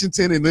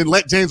Washington, and then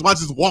let James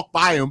Washington walk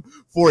by him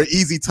for an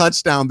easy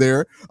touchdown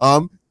there.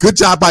 Good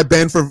job by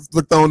Ben for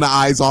throwing the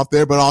eyes off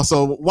there, but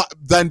also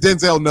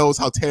Denzel knows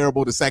how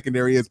terrible the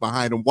secondary is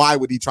behind him. Why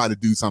would he try to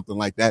do something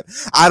like that?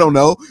 I don't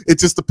know.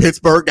 It's just the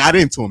Pittsburgh got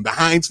into him. The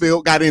Heinz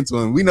Field got into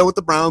him. We know with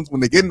the Browns, when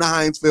they get in the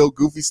Heinz Field,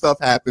 goofy stuff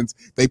happens.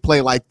 They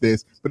play like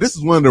this. But this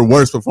is one of their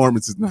worst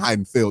performances in the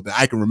Heinz Field that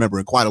I can remember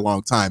in quite a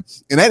long time.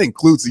 And that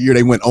includes the year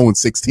they went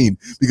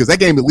 0-16, because that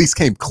game at least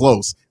came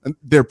close.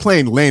 They're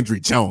playing Landry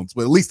Jones,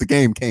 but at least the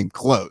game came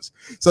close.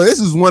 So this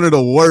is one of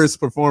the worst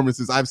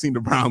performances I've seen the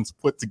Browns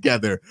put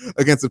together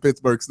against the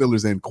Pittsburgh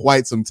Steelers in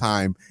quite some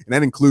time, and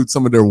that includes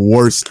some of their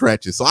worst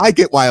stretches. So I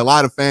get why a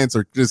lot of fans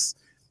are just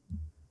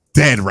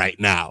dead right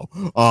now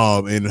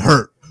and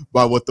hurt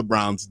by what the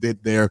Browns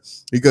did there,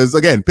 because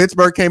again,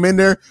 Pittsburgh came in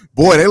there,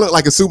 boy, they look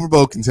like a Super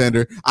Bowl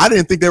contender. I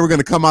didn't think they were going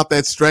to come out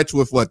that stretch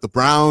with the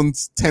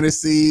Browns,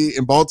 Tennessee,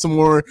 and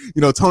Baltimore.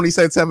 Tony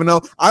said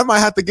 7-0. I might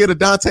have to get a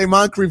Dante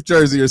Moncrief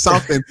jersey or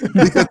something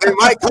because they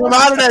might come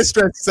out of that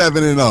stretch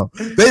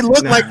 7-0. They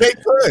look like they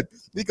could,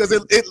 because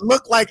it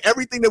looked like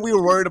everything that we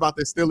were worried about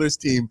the Steelers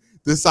team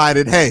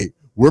decided, hey,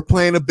 we're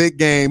playing a big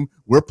game.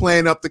 We're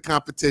playing up the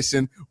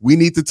competition. We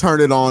need to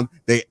turn it on.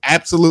 They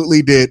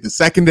absolutely did. The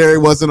secondary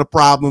wasn't a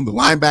problem. The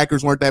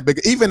linebackers weren't that big.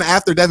 Even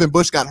after Devin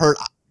Bush got hurt,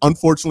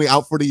 unfortunately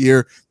out for the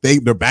year,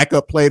 their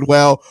backup played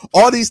well.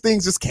 All these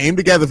things just came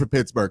together for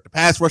Pittsburgh. The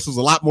pass rush was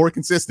a lot more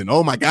consistent.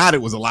 Oh my God,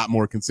 it was a lot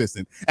more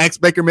consistent. Ask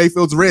Baker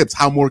Mayfield's ribs,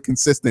 how more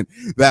consistent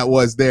that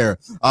was there.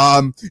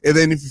 And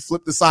then if you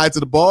flip the sides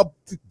of the ball,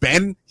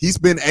 Ben, he's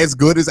been as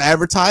good as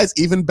advertised,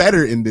 even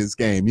better in this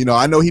game.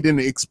 I know he didn't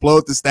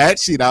explode the stat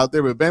sheet out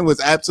there, but Ben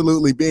was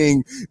absolutely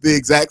being the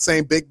exact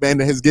same Big Ben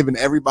that has given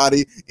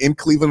everybody in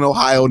Cleveland,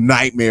 Ohio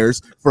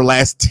nightmares for the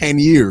last 10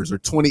 years or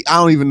 20.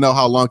 I don't even know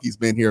how long he's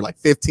been here, like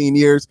 15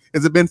 years.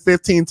 Has it been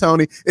 15,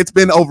 Tony? It's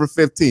been over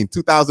 15.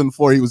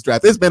 2004, he was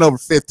drafted. It's been over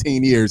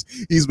 15 years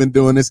he's been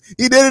doing this.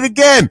 He did it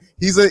again.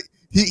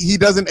 He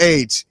doesn't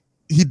age.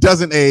 He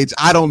doesn't age.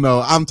 I don't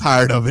know. I'm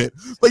tired of it.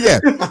 But yeah,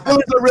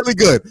 Steelers are really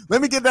good.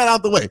 Let me get that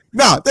out the way.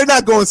 No, they're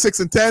not going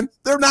 6-10.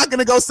 They're not going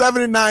to go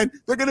 7-9.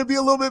 They're going to be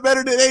a little bit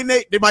better than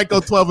 8-8. They might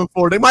go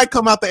 12-4. They might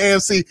come out the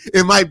AFC.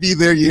 It might be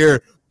their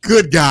year.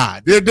 Good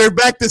God. They're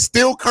back to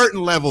steel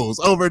curtain levels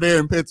over there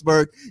in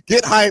Pittsburgh.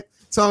 Get hyped.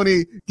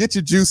 Tony, get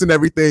your juice and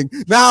everything.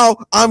 Now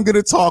I'm going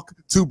to talk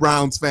to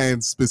Browns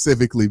fans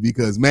specifically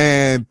because,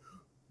 man,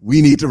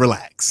 we need to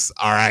relax.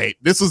 All right.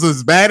 This was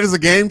as bad as a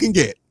game can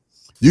get.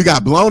 You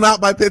got blown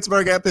out by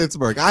Pittsburgh at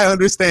Pittsburgh. I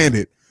understand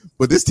it,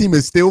 but this team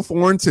is still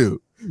 4-2.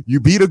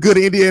 You beat a good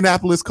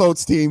Indianapolis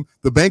Colts team.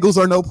 The Bengals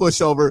are no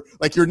pushover.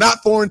 Like, you're not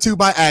 4-2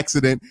 by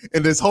accident.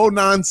 And this whole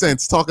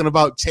nonsense talking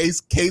about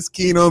Case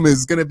Keenum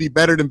is going to be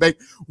better than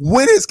Baker.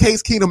 When has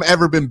Case Keenum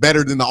ever been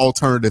better than the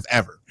alternative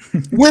ever?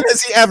 When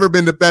has he ever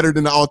been better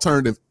than the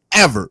alternative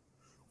ever?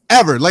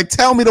 Ever. Like,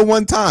 tell me the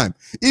one time.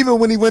 Even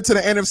when he went to the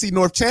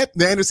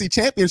NFC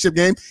Championship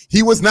game,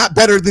 he was not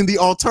better than the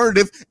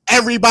alternative.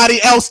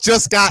 Everybody else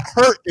just got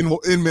hurt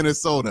in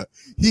Minnesota.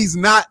 He's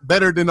not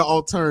better than the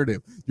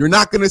alternative. You're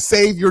not going to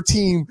save your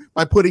team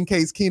by putting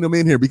Case Keenum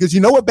in here because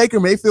you know what Baker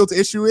Mayfield's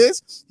issue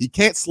is? He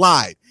can't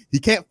slide. He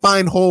can't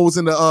find holes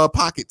in the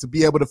pocket to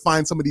be able to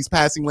find some of these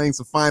passing lanes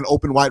to find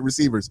open wide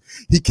receivers.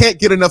 He can't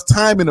get enough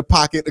time in the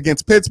pocket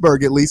against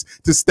Pittsburgh, at least,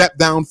 to step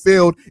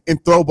downfield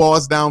and throw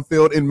balls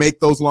downfield and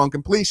make those long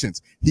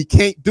completions. He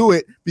can't do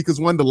it because,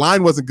 one, the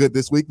line wasn't good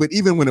this week, but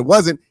even when it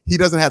wasn't, he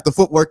doesn't have the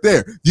footwork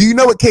there. Do you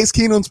know what Case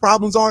Keenum's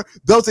problems are?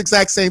 Those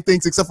exact same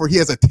things, except for he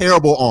has a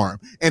terrible arm,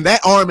 and that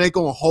arm ain't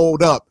going to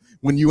hold up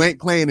when you ain't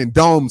playing in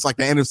domes like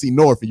the NFC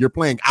North and you're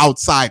playing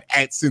outside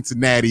at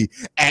Cincinnati,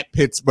 at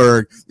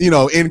Pittsburgh,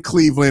 in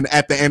Cleveland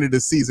at the end of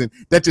the season.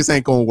 That just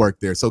ain't going to work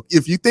there. So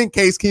if you think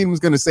Case Keenum is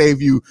going to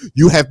save you,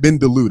 you have been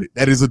deluded.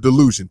 That is a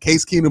delusion.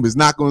 Case Keenum is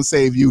not going to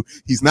save you.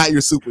 He's not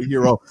your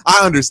superhero. I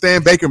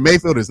understand Baker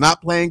Mayfield is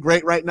not playing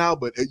great right now,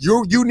 but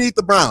you need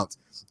the Browns.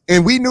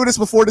 And we knew this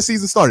before the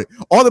season started.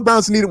 All the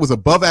Browns needed was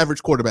above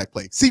average quarterback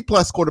play, C+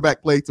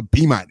 quarterback play to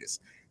B-.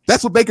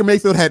 That's what Baker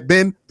Mayfield had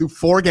been through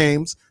 4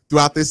 games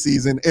throughout this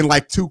season in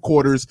like 2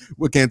 quarters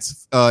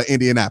against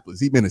Indianapolis.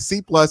 He's been a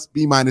C+,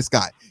 B-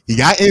 guy. He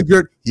got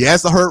injured. He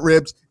has the hurt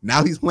ribs.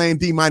 Now he's playing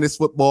D-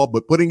 football,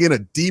 but putting in a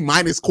D-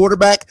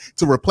 quarterback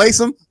to replace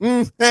him,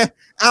 I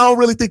don't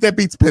really think that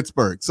beats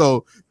Pittsburgh.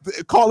 So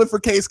calling for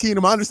Case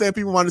Keenum, I understand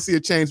people want to see a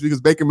change because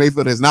Baker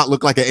Mayfield has not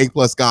looked like an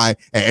A+ guy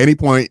at any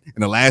point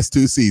in the last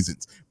 2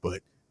 seasons,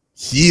 but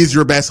he is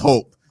your best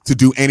hope to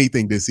do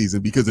anything this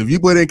season, because if you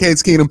put in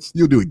Case Keenum,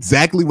 you'll do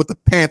exactly what the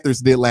Panthers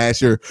did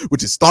last year,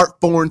 which is start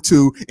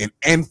 4-2 and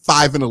end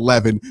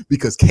 5-11,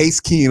 because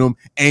Case Keenum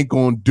ain't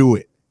gonna do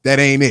it. That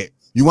ain't it.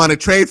 You want to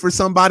trade for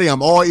somebody?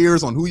 I'm all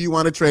ears on who you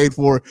want to trade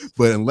for,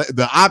 but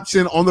the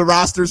option on the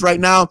rosters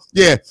right now,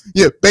 yeah,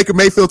 Baker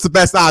Mayfield's the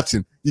best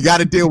option. You got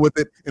to deal with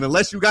it. And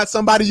unless you got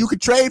somebody you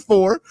could trade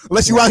for,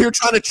 unless you out here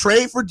trying to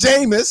trade for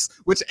Jameis,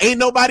 which ain't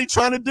nobody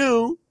trying to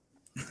do,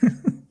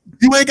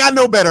 you ain't got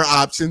no better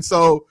option.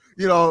 So,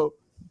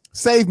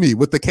 save me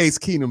with the Case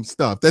Keenum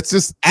stuff. That's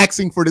just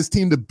asking for this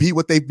team to be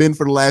what they've been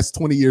for the last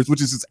 20 years,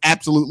 which is just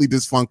absolutely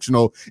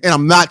dysfunctional. And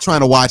I'm not trying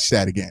to watch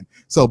that again.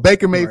 So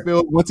Baker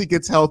Mayfield, once he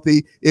gets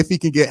healthy, if he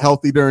can get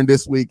healthy during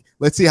this week,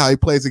 let's see how he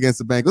plays against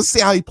the Bengals. Let's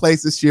see how he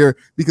plays this year,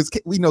 because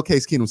we know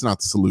Case Keenum's not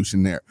the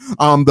solution there.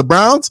 The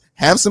Browns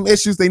have some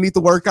issues they need to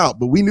work out,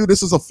 but we knew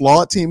this was a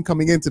flawed team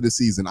coming into the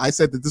season. I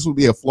said that this would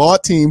be a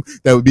flawed team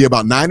that would be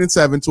about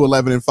 9-7 to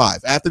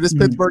 11-5. After this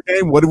Pittsburgh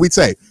game, what did we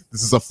say?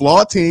 This is a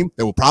flawed team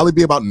that will probably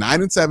be about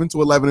 9-7 to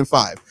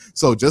 11-5.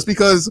 So just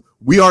because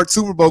we aren't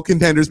Super Bowl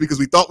contenders because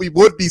we thought we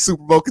would be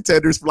Super Bowl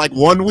contenders for like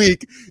 1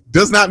 week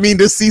does not mean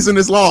this season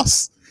is lost.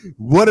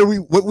 What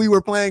we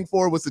were playing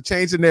for was to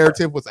change the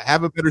narrative, was to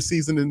have a better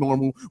season than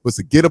normal, was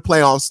to get a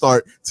playoff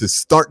start, to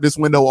start this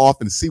window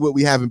off and see what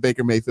we have in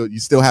Baker Mayfield. You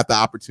still have the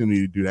opportunity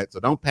to do that. So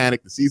don't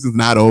panic. The season's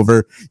not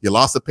over. You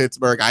lost to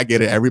Pittsburgh. I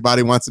get it.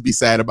 Everybody wants to be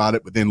sad about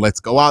it, but then let's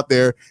go out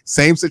there.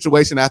 Same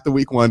situation after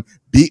week 1.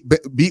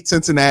 Beat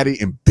Cincinnati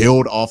and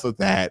build off of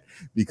that,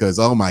 because,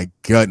 oh my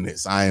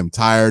goodness, I am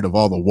tired of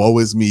all the woe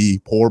is me,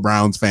 poor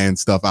Browns fan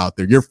stuff out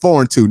there. You're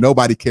 4-2.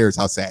 Nobody cares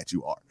how sad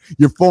you are.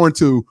 You're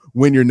 4-2.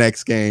 Win your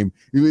next game.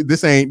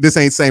 This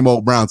ain't same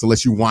old Browns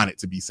unless you want it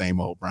to be same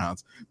old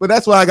Browns. But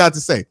that's what I got to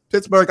say.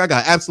 Pittsburgh, I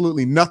got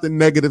absolutely nothing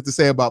negative to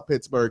say about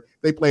Pittsburgh.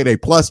 They played a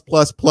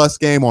plus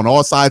game on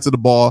all sides of the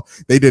ball.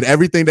 They did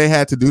everything they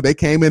had to do. They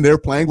came in there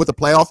playing with a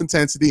playoff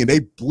intensity, and they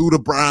blew the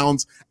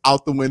Browns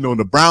out the window. And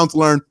the Browns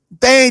learned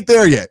they ain't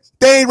there yet.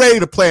 They ain't ready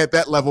to play at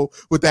that level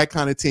with that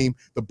kind of team.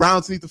 The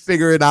Browns need to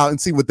figure it out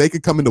and see what they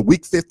could come into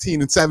week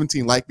 15 and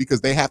 17 like,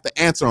 because they have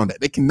to answer on that.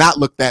 They cannot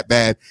look that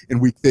bad in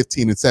week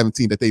 15 and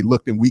 17 that they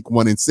looked in week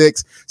 1 and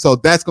 6. So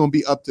that's going to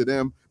be up to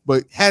them.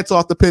 But hats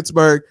off to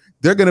Pittsburgh.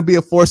 They're going to be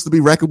a force to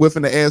be reckoned with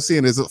in the AFC.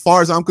 And as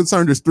far as I'm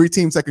concerned, there's 3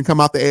 teams that can come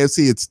out the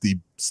AFC. It's the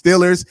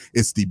Steelers,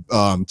 it's the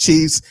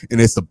Chiefs,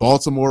 and it's the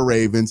Baltimore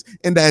Ravens.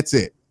 And that's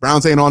it.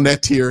 Browns ain't on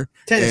that tier.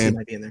 Tennessee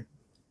might be in there.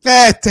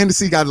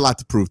 Tennessee got a lot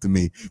to prove to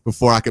me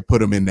before I could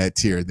put them in that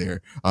tier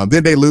there.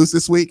 Did they lose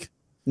this week?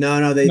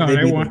 No, they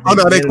won.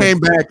 They came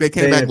back. They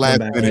came back last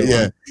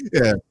minute.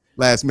 Yeah,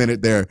 last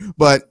minute there.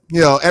 But,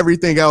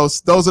 everything else,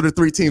 those are the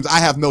 3 teams I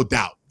have no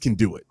doubt can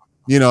do it,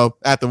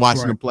 after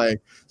watching them play.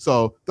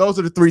 So those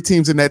are the 3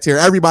 teams in that tier.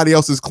 Everybody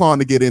else is clawing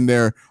to get in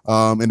there.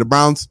 And the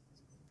Browns,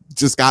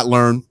 just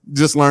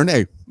learned,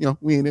 hey,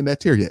 we ain't in that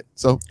tier yet.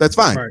 So that's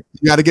fine. Right.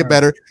 You got to get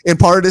better. And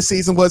part of the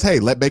season was, hey,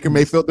 let Baker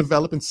Mayfield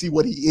develop and see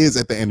what he is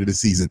at the end of the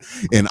season.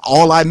 And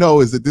all I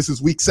know is that this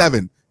is week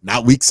 7,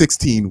 not week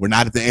 16. We're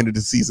not at the end of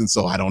the season.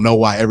 So I don't know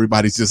why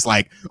everybody's just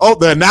like, oh,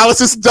 the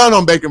analysis is done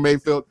on Baker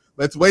Mayfield.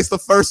 Let's waste the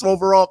first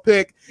overall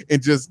pick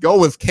and just go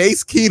with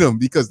Case Keenum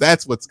because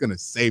that's what's going to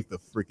save the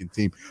freaking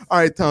team. All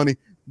right, Tony.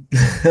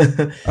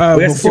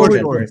 Before we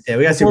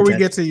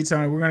get to you,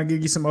 Tony, we're going to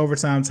give you some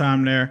overtime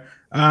time there.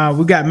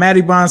 We got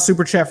Matty Bond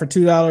super chat for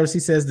 $2. He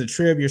says the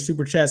Trib, your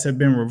super chats have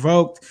been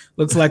revoked.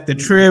 Looks like the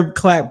Trib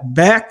clapped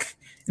back.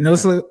 And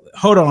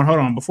hold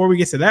on. Before we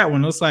get to that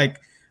one, looks like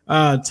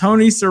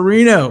Tony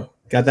Sereno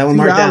got that one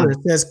marked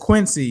down. Says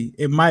Quincy,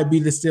 it might be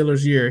the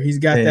Steelers' year. He's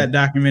got that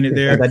documented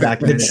there.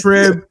 The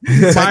Trib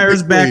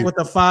fires back with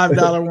a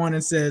 $5 one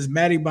and says,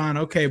 Matty Bond,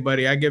 okay,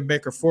 buddy, I give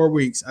Baker 4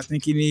 weeks. I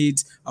think he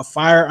needs a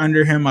fire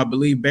under him. I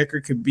believe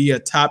Baker could be a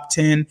top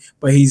 10,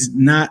 but he's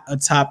not a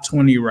top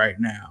 20 right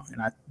now. And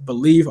I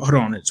believe, hold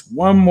on, it's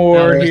one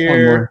more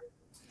here.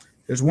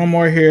 There's one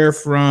more here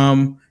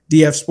from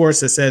DF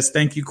Sports that says,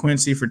 thank you,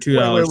 Quincy, for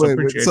 $2. Wait,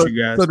 appreciate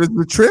you guys. So does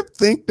the Trib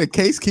think that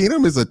Case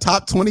Keenum is a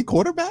top 20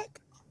 quarterback?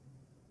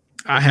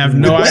 I have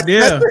no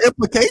idea. That's the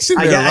implication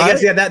there, I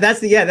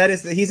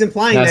guess he's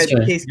implying that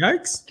Case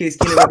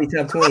Keenum will be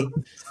top 20.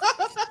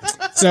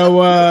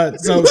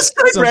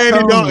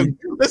 Randy Dalton.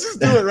 Let's just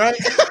do it, right?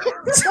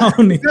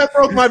 Tony. That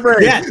broke my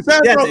brain.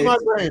 That broke my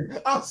brain.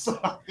 I'm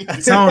sorry.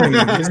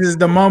 Tony, this is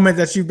the moment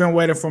that you've been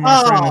waiting for,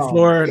 my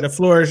friend. The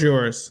floor is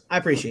yours. I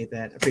appreciate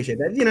that.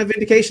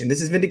 Vindication.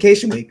 This is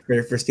vindication week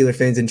for Steeler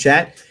fans in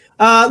chat.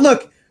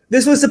 Look,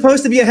 this was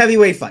supposed to be a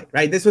heavyweight fight,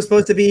 right? This was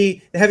supposed to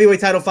be the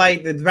heavyweight title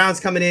fight. The Browns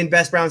coming in,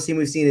 best Browns team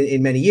we've seen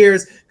in many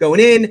years, going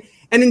in.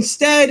 And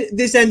instead,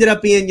 this ended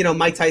up being,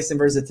 Mike Tyson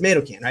versus a tomato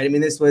can, right? I mean,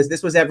 this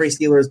was every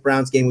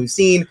Steelers-Browns game we've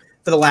seen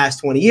for the last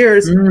 20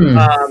 years.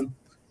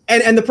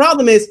 And the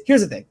problem is,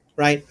 here's the thing,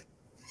 right?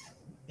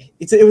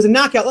 It was a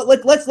knockout.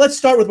 Let's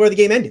start with where the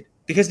game ended,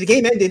 because the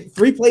game ended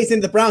 3 plays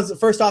into the Browns'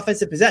 first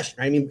offensive possession,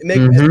 right? I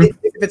mean,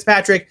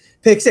 Fitzpatrick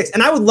pick 6.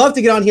 And I would love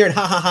to get on here and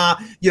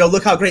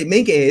look how great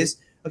Minkah is.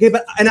 Okay,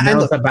 but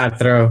look, a bad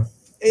throw.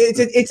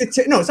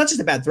 It's not just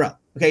a bad throw.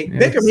 Okay,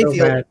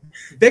 Yeah,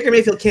 Baker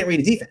Mayfield can't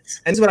read a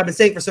defense, and this is what I've been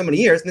saying for so many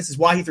years. And this is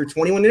why he threw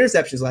 21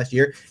 interceptions last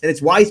year, and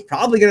it's why he's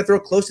probably going to throw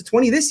close to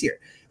 20 this year.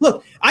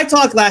 Look, I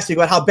talked last week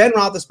about how Ben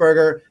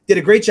Roethlisberger did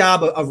a great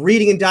job of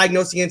reading and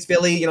diagnosing against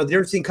Philly. The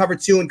difference between cover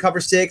 2 and cover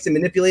 6, and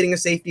manipulating a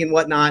safety and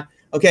whatnot.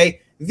 Okay,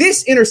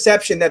 this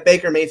interception that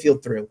Baker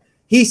Mayfield threw,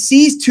 he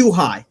sees too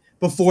high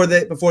before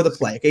the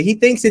play. Okay, he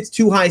thinks it's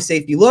too high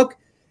safety look.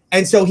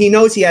 And so he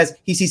knows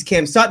he sees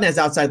Cam Sutton has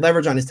outside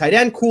leverage on his tight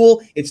end.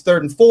 Cool. It's 3rd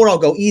and 4. I'll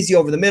go easy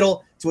over the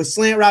middle to a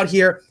slant route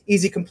here.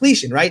 Easy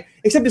completion, right?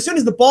 Except as soon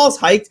as the ball's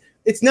hiked,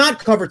 it's not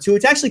cover 2.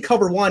 It's actually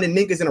cover 1, and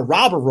Minkah's in a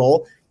robber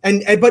role.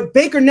 But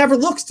Baker never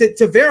looks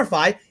to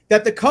verify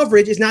that the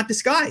coverage is not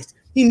disguised.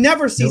 He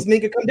never sees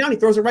Minkah come down. He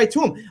throws it right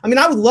to him. I mean,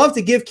 I would love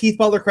to give Keith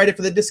Butler credit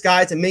for the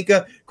disguise and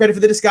Minkah credit for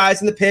the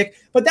disguise and the pick,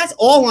 but that's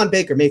all on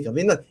Baker Mayfield.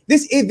 I mean, look,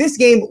 this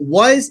game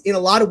was in a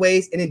lot of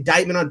ways an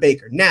indictment on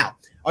Baker. Now,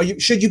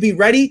 should you be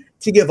ready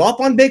to give up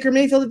on Baker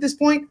Mayfield at this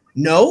point?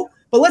 No.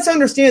 But let's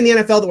understand the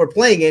NFL that we're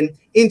playing in.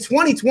 In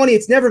 2020,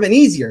 it's never been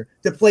easier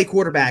to play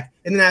quarterback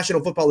in the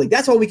National Football League.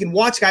 That's why we can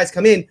watch guys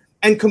come in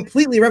and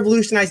completely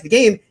revolutionize the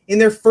game in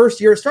their first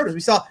year as starters.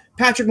 We saw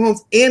Patrick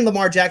Mahomes and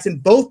Lamar Jackson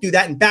both do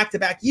that in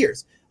back-to-back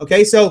years.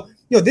 Okay, so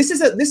this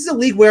is a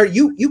league where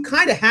you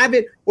kind of have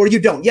it or you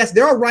don't. Yes,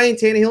 there are Ryan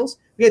Tannehills.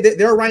 Yeah,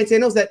 there are Ryan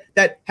Tannehills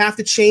that have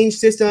to change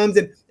systems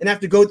and have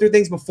to go through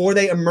things before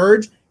they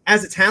emerge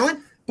as a talent.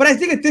 But I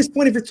think at this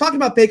point, if you're talking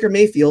about Baker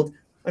Mayfield,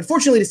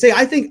 unfortunately to say,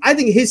 I think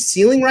his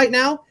ceiling right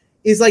now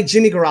is like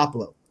Jimmy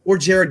Garoppolo or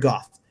Jared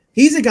Goff.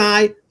 He's a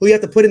guy who you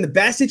have to put in the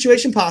best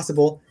situation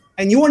possible,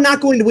 and you are not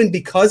going to win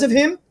because of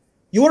him.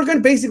 You are going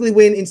to basically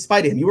win in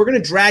spite of him. You are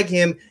going to drag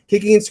him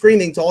kicking and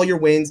screaming to all your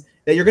wins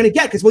that you're going to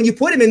get. Because when you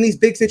put him in these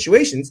big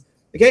situations,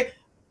 okay,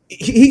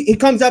 he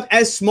comes up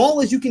as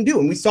small as you can do.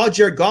 And we saw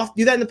Jared Goff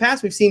do that in the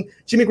past. We've seen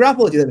Jimmy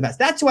Garoppolo do that in the past.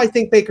 That's who I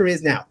think Baker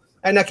is now.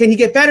 And now, can he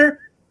get better?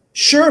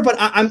 Sure, but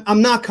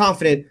I'm not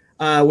confident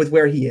with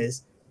where he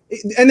is.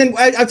 And then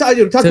I'll talk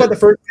about the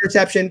first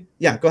interception.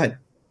 Yeah, go ahead.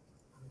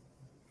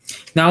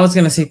 Now I was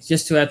going to say,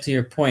 just to add to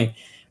your point,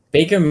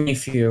 Baker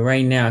Mayfield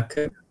right now,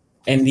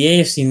 in the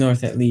AFC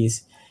North at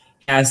least,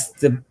 has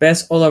the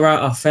best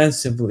all-around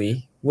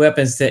offensively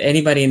weapons that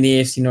anybody in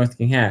the AFC North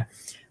can have.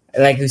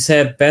 Like you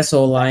said, best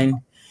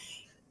O-line,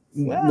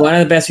 one of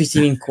the best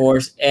receiving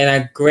cores, and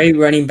a great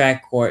running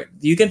back core.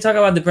 You can talk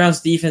about the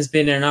Browns' defense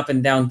being an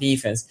up-and-down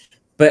defense,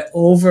 but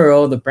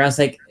overall, the Browns,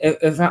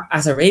 if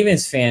as a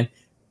Ravens fan,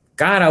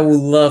 God, I would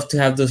love to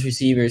have those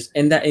receivers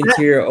and that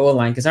interior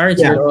O-line, because our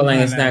interior O-line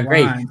is not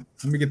great.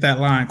 Let me get that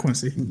line,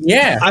 Quincy.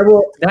 Yeah, I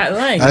will. That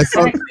line.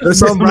 There's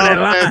some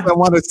Browns fans that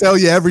want to sell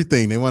you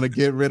everything. They want to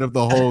get rid of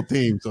the whole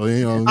team. So,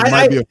 it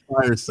might be a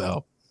fire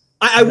sell.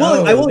 I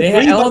will. They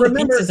have all the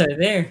pieces are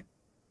there.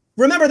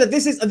 remember that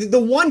this is the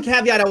one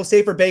caveat I will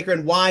say for Baker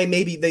and why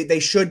maybe they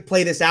should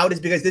play this out is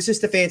because this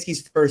is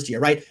Stefanski's first year,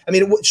 right? I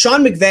mean,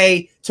 Sean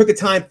McVay took a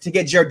time to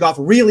get Jared Goff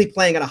really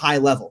playing at a high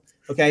level.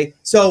 Okay.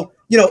 So,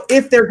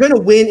 if they're going to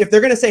win, if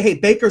they're going to say, hey,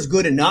 Baker's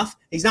good enough,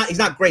 he's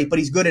not great, but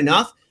he's good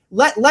enough.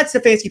 Let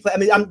Stefanski play. I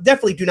mean, I'm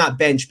definitely do not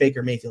bench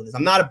Baker Mayfield.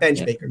 I'm not a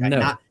bench Baker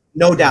guy.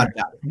 No doubt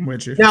about it. I'm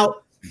with you. Now,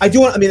 I do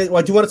want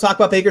to talk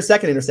about Baker's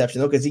second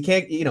interception though, because he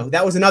can't,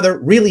 that was another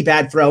really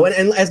bad throw.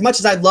 And as much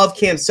as I love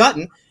Cam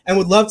Sutton and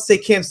would love to say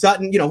Cam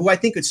Sutton, who I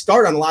think could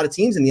start on a lot of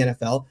teams in the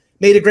NFL,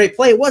 made a great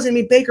play. It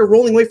wasn't, Baker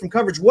rolling away from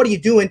coverage. What are you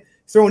doing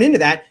throwing into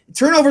that?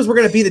 Turnovers were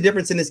going to be the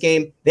difference in this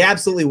game. They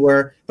absolutely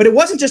were. But it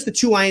wasn't just the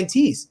 2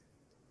 INTs.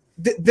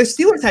 The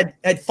Steelers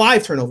had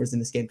 5 turnovers in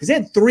this game because they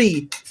had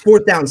 3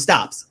 fourth down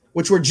stops,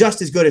 which were just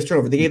as good as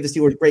turnover. They gave the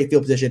Steelers great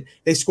field position.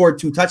 They scored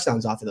 2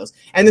 touchdowns off of those.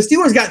 And the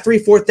Steelers got 3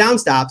 fourth down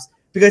stops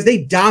because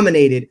they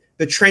dominated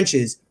the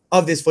trenches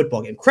of this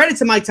football game. Credit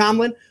to Mike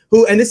Tomlin,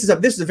 and this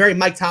is a very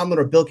Mike Tomlin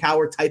or Bill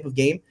Cowher type of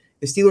game.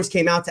 The Steelers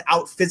came out to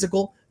out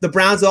physical the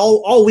Browns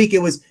all week. It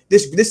was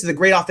this is a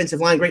great offensive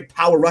line, great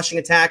power rushing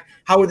attack.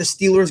 How are the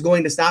Steelers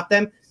going to stop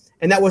them?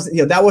 And that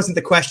wasn't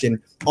the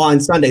question on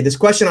Sunday. This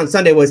question on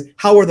Sunday was,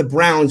 how are the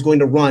Browns going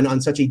to run on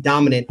such a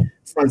dominant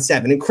front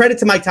seven? And credit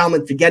to Mike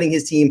Tomlin for getting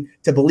his team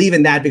to believe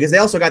in that, because they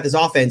also got this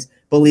offense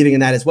believing in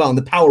that as well. And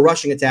the power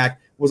rushing attack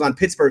was on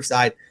Pittsburgh's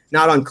side,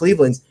 not on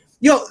Cleveland's.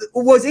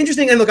 What's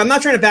interesting, and look, I'm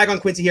not trying to bag on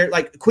Quincy here.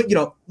 Like,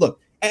 look,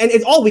 and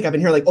it's all week I've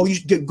been hearing like, oh, you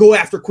should go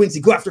after Quincy,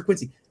 go after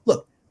Quincy.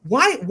 Look,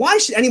 why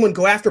should anyone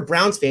go after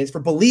Browns fans for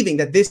believing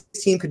that this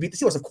team could beat the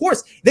Steelers? Of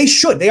course, they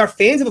should. They are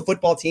fans of a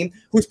football team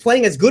who's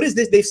playing as good as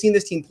they've seen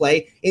this team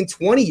play in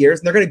 20 years,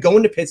 and they're going to go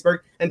into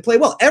Pittsburgh and play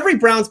well. Every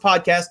Browns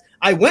podcast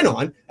I went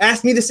on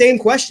asked me the same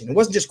question. It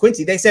wasn't just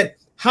Quincy. They said,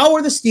 how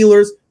are the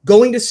Steelers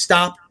going to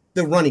stop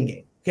the running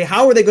game? Okay,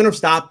 how are they going to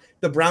stop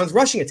the Browns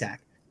rushing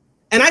attack?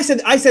 And I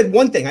said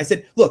one thing. I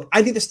said, look,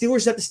 I think the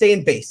Steelers have to stay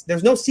in base.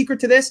 There's no secret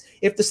to this.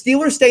 If the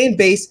Steelers stay in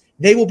base,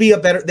 they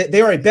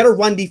are a better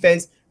run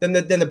defense than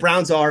the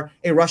Browns are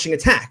a rushing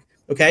attack.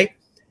 Okay.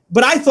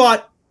 But I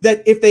thought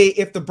that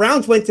if the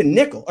Browns went to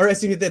nickel, or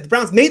excuse me, the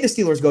Browns made the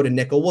Steelers go to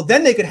nickel, well,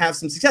 then they could have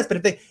some success. But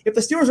if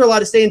the Steelers are allowed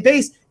to stay in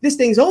base, this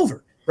thing's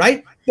over,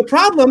 right? The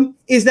problem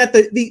is that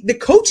the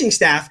coaching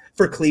staff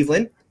for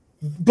Cleveland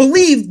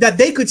believed that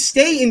they could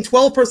stay in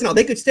 12 personnel.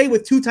 They could stay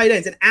with 2 tight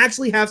ends and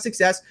actually have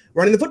success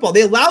running the football.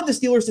 They allowed the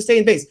Steelers to stay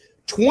in base.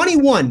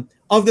 21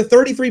 of the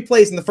 33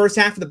 plays in the first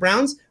half of the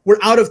Browns were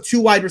out of 2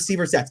 wide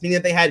receiver sets, meaning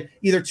that they had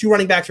either 2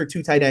 running backs or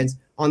 2 tight ends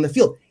on the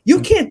field.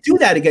 You can't do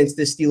that against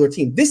this Steeler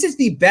team. This is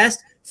the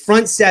best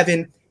front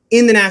seven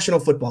in the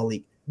National Football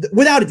League,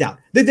 without a doubt.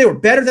 They were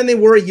better than they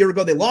were a year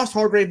ago. They lost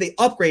Hargrave. They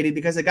upgraded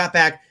because they got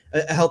back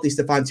a healthy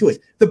Stephon Tuitt.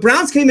 The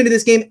Browns came into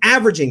this game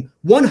averaging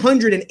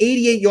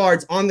 188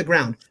 yards on the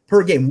ground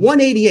per game.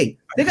 188.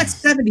 They got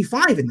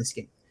 75 in this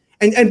game.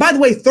 And by the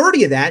way,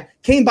 30 of that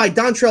came by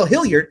Dontrell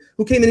Hilliard,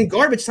 who came in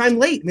garbage time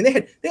late. I mean,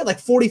 they had like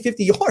 40,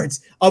 50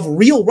 yards of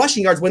real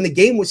rushing yards when the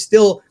game was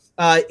still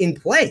in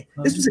play.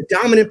 This was a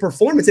dominant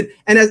performance.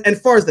 And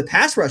as far as the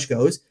pass rush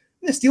goes,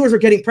 the Steelers are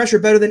getting pressure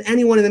better than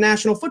anyone in the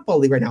National Football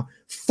League right now.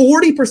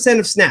 40%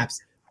 of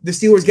snaps, the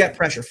Steelers get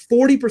pressure.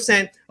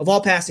 40% of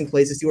all passing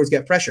plays, the Steelers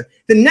get pressure.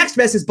 The next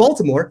best is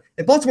Baltimore,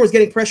 and Baltimore is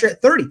getting pressure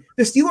at 30.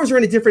 The Steelers are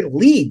in a different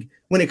league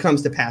when it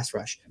comes to pass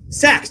rush.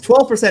 Sacks,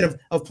 12%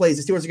 of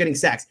plays, the Steelers are getting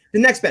sacks. The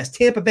next best,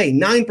 Tampa Bay,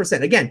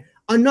 9%. Again,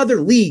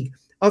 another league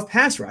of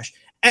pass rush.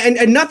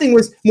 And nothing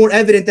was more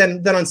evident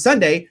than on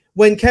Sunday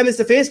when Kevin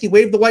Stefanski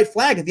waved the white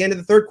flag at the end of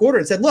the third quarter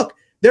and said, look,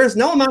 there's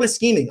no amount of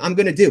scheming I'm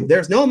going to do.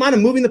 There's no amount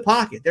of moving the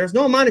pocket. There's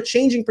no amount of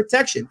changing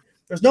protection.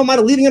 There's no amount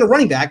of leaving in a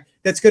running back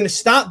that's going to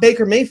stop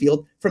Baker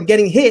Mayfield from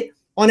getting hit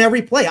on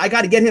every play. I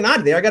got to get him out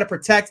of there. I got to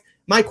protect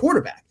my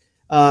quarterback.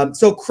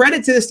 So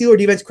credit to the Steeler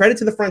defense, credit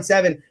to the front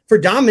seven for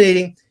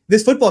dominating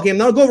this football game.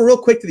 And I'll go over real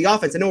quick to the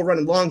offense. I know we're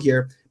running long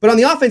here, but on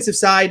the offensive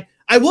side,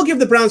 I will give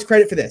the Browns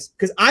credit for this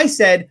because I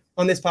said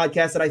on this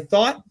podcast that I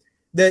thought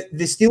that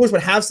the Steelers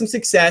would have some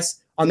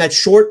success on that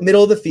short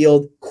middle of the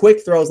field,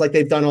 quick throws like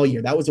they've done all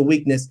year. That was a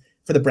weakness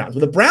for the Browns.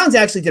 Well, the Browns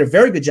actually did a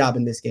very good job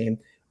in this game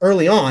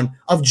early on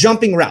of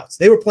jumping routes.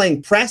 They were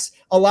playing press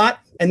a lot,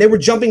 and they were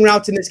jumping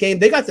routes in this game.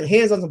 They got their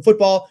hands on some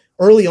football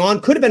early on.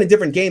 Could have been a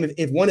different game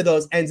if one of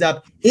those ends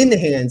up in the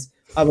hands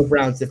of a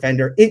Browns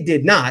defender. It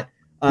did not.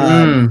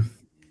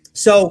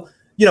 So,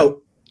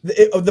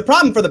 the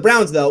problem for the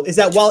Browns, though, is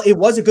that while it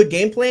was a good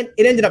game plan,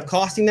 it ended up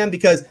costing them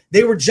because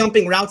they were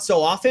jumping routes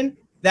so often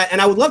that,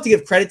 and I would love to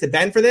give credit to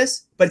Ben for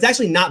this, but it's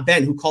actually not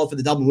Ben who called for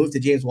the double move to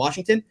James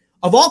Washington.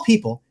 Of all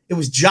people, it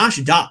was Josh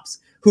Dobbs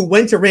who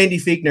went to Randy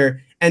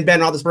Fichtner and Ben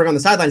Roethlisberger on the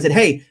sideline and said,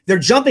 hey, they're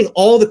jumping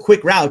all the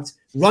quick routes,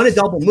 run a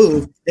double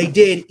move. They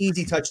did,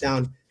 easy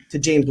touchdown to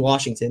James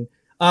Washington.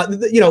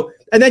 And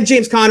then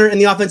James Conner and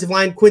the offensive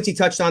line, Quincy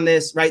touched on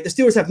this, right? The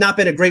Steelers have not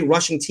been a great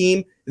rushing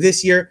team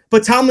this year,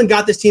 but Tomlin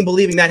got this team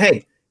believing that,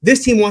 hey,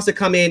 this team wants to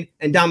come in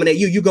and dominate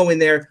you. You go in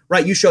there,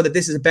 right? You show that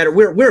this is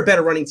we're a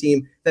better running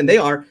team than they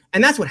are.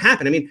 And that's what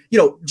happened. I mean,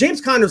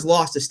 James Conner's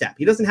lost a step.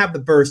 He doesn't have the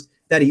burst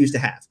that he used to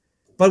have.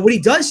 But what he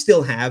does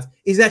still have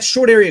is that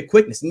short area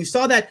quickness. And you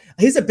saw that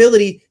his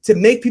ability to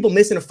make people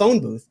miss in a phone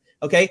booth.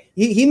 Okay.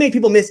 He made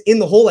people miss in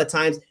the hole at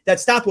times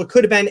that stopped what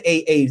could have been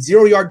a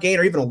 0-yard gain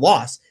or even a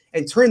loss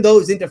and turned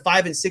those into 5-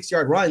 and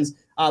 6-yard runs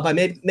by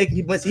making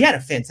people miss. He had a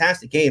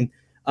fantastic game.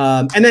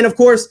 And then, of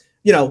course,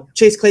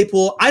 Chase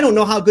Claypool. I don't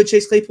know how good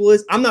Chase Claypool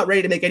is. I'm not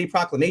ready to make any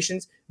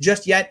proclamations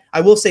just yet.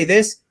 I will say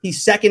this.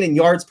 He's second in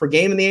yards per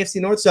game in the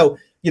AFC North. So,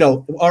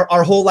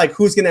 our whole,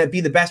 who's going to be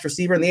the best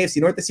receiver in the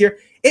AFC North this year,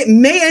 it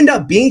may end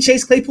up being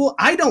Chase Claypool.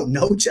 I don't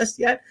know just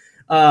yet.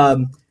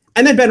 And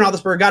then Ben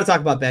Roethlisberger, got to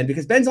talk about Ben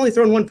because Ben's only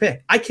thrown one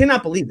pick. I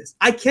cannot believe this.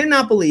 I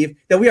cannot believe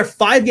that we are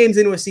 5 games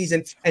into a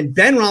season and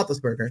Ben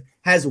Roethlisberger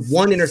has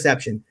 1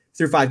 interception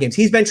through 5 games.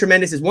 He's been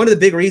tremendous. Is one of the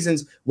big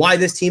reasons why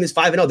this team is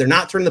 5-0. They're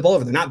not turning the ball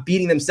over. They're not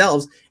beating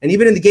themselves. And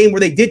even in the game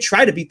where they did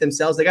try to beat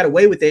themselves, they got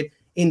away with it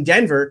in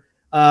Denver.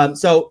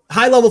 So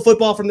high-level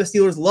football from the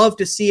Steelers. Love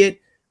to see it.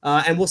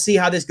 And we'll see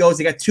how this goes.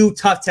 They got 2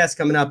 tough tests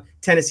coming up,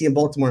 Tennessee and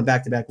Baltimore in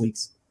back-to-back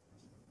weeks.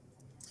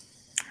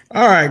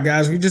 All right,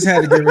 guys, we just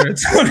had to get rid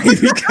of Tony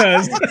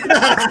because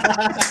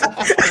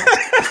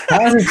I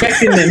was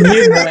expecting the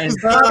new one.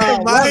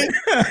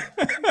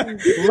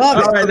 Love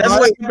it. All right, that's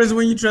what happens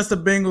when you trust a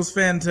Bengals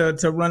fan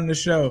to run the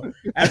show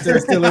after the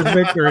Steelers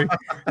victory.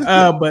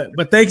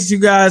 But thanks you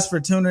guys for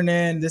tuning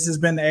in. This has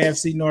been the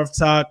AFC North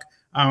Talk.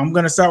 I'm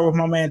going to start with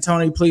my man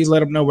Tony. Please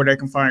let them know where they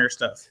can find your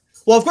stuff.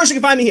 Well, of course, you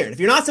can find me here. If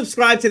you're not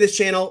subscribed to this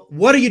channel,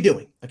 what are you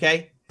doing?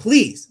 Okay.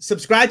 Please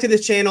subscribe to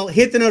this channel,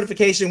 hit the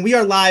notification. We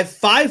are live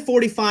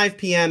 5:45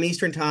 p.m.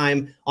 Eastern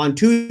time on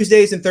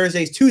Tuesdays and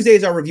Thursdays. Tuesday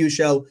is our review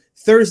show.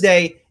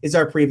 Thursday is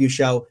our preview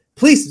show.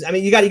 Please,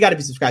 you got to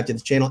be subscribed to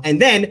this channel. And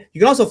then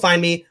you can also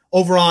find me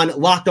over on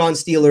Locked On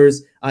Steelers.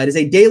 It is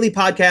a daily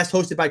podcast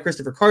hosted by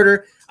Christopher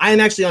Carter. I am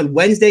actually on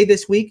Wednesday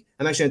this week.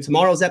 I'm actually on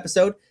tomorrow's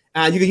episode.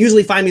 You can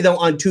usually find me, though,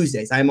 on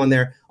Tuesdays. I am on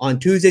there on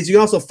Tuesdays. You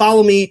can also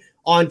follow me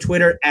on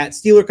Twitter at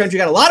Steeler Country.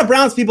 Got a lot of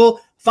Browns people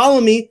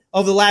following me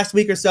over the last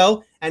week or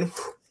so. And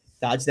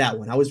dodged that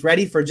one. I was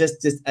ready for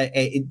just so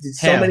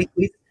many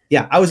tweets.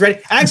 Yeah, I was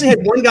ready. I actually had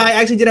one guy. I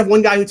actually did have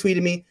one guy who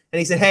tweeted me, and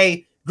he said,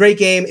 "Hey, great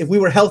game. If we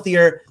were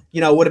healthier,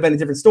 it would have been a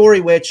different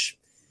story." Which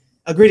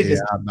agree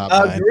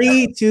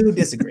to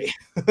disagree.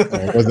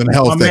 It wasn't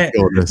health that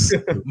killed us.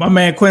 My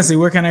man Quincy,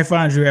 where can I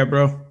find you at,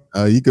 bro?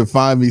 You can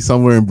find me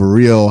somewhere in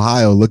Berea,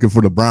 Ohio, looking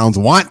for the Browns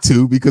want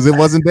to because it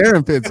wasn't there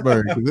in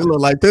Pittsburgh. It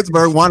looked like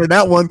Pittsburgh wanted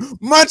that one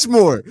much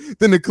more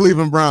than the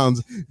Cleveland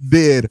Browns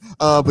did.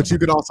 But you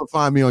can also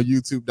find me on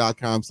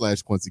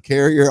youtube.com/Quincy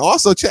Carrier.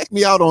 Also, check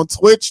me out on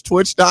Twitch,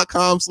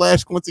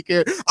 twitch.com/Quincy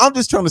Carrier. I'm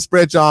just trying to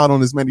spread y'all out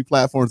on as many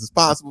platforms as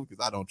possible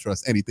because I don't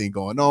trust anything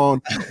going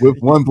on with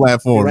one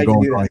platform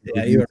going on.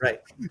 Yeah, you're right.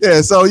 Yeah,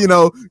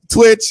 so,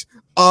 Twitch.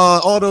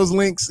 All those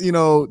links,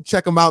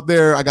 check them out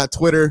there. I got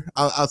Twitter.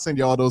 I'll send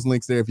you all those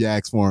links there if you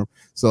ask for them.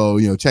 So,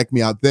 check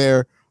me out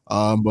there.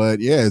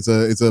 But yeah,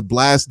 it's a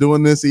blast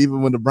doing this,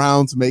 even when the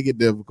Browns make it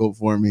difficult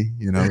for me.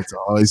 It's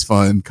always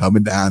fun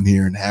coming down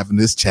here and having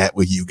this chat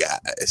with you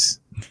guys.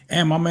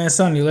 And my man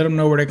Sonny, let them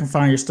know where they can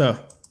find your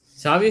stuff.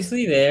 It's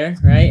obviously there,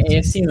 right?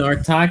 AFC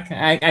North Talk.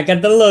 I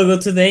got the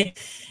logo today.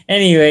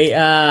 Anyway,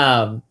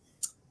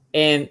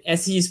 and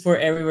SCU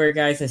Sport Everywhere,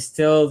 guys, is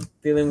still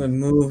dealing with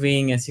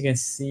moving. As you can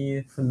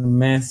see from the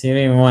mess, you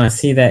don't even want to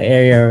see that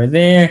area over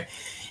there.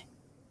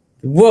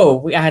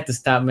 Whoa, I had to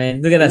stop,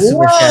 man. Look at that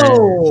super chat.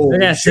 Look at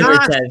that super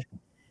chat.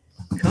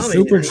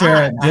 Super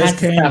chat just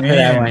came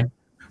in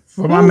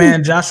for my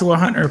man Joshua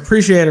Hunter.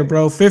 Appreciate it,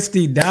 bro.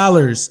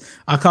 $50.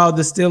 I called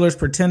the Steelers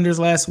pretenders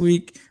last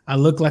week. I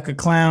look like a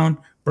clown.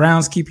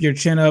 Browns, keep your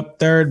chin up.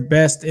 3rd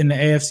best in the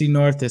AFC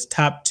North is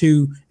top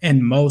 2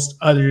 in most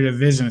other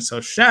divisions. So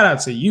shout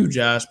out to you,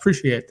 Josh.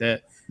 Appreciate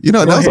that.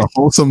 That was a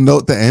wholesome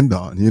note to end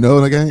on.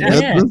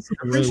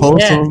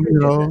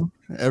 Wholesome,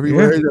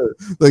 everywhere. Yeah.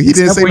 Look, he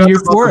didn't say nothing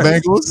about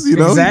the Bengals,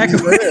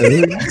 Exactly.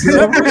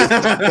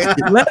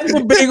 Let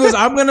the Bengals,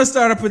 I'm going to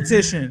start a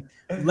petition.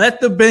 Let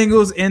the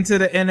Bengals into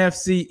the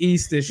NFC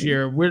East this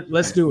year.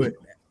 Let's do it.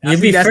 I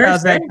think that's how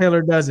Zach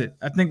Taylor does it.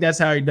 I think that's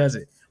how he does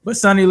it. But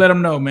Sonny, let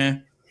him know,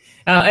 man.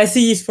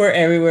 SCU Sport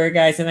Everywhere,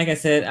 guys, and like I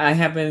said, I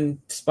have been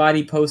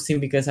spotty posting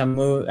because I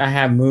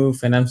have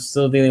moved, and I'm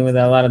still dealing with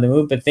a lot of the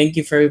move. But thank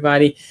you for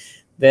everybody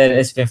that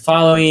has been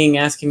following,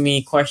 asking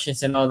me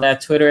questions, and all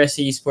that. Twitter,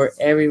 SCU Sport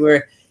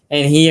Everywhere,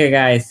 and here,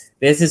 guys,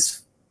 this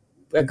is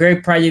a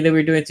great project that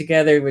we're doing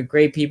together with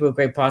great people,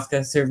 great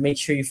podcasters. Make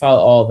sure you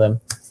follow all of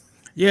them.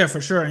 Yeah,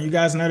 for sure. And you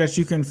guys know that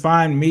you can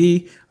find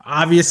me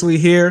obviously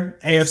here,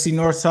 AFC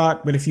North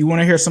Talk. But if you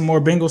want to hear some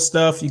more Bengals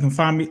stuff, you can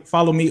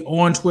follow me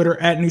on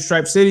Twitter at New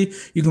Stripe City.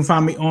 You can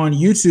find me on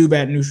YouTube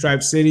at New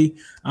Stripe City.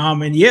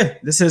 And yeah,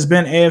 this has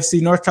been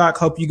AFC North Talk.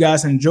 Hope you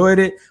guys enjoyed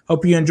it.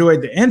 Hope you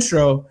enjoyed the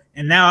intro.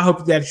 And now I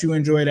hope that you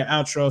enjoy the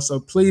outro. So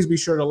please be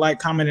sure to like,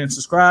 comment, and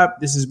subscribe.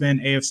 This has been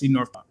AFC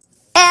North Talk.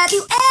 Have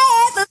you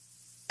ever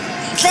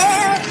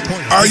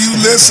felt? Are you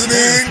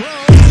listening?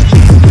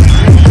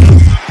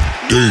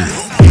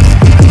 Damn.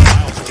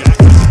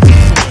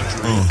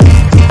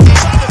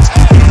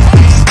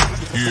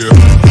 Yeah.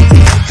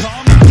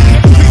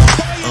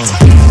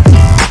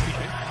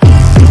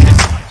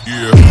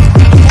 Yeah.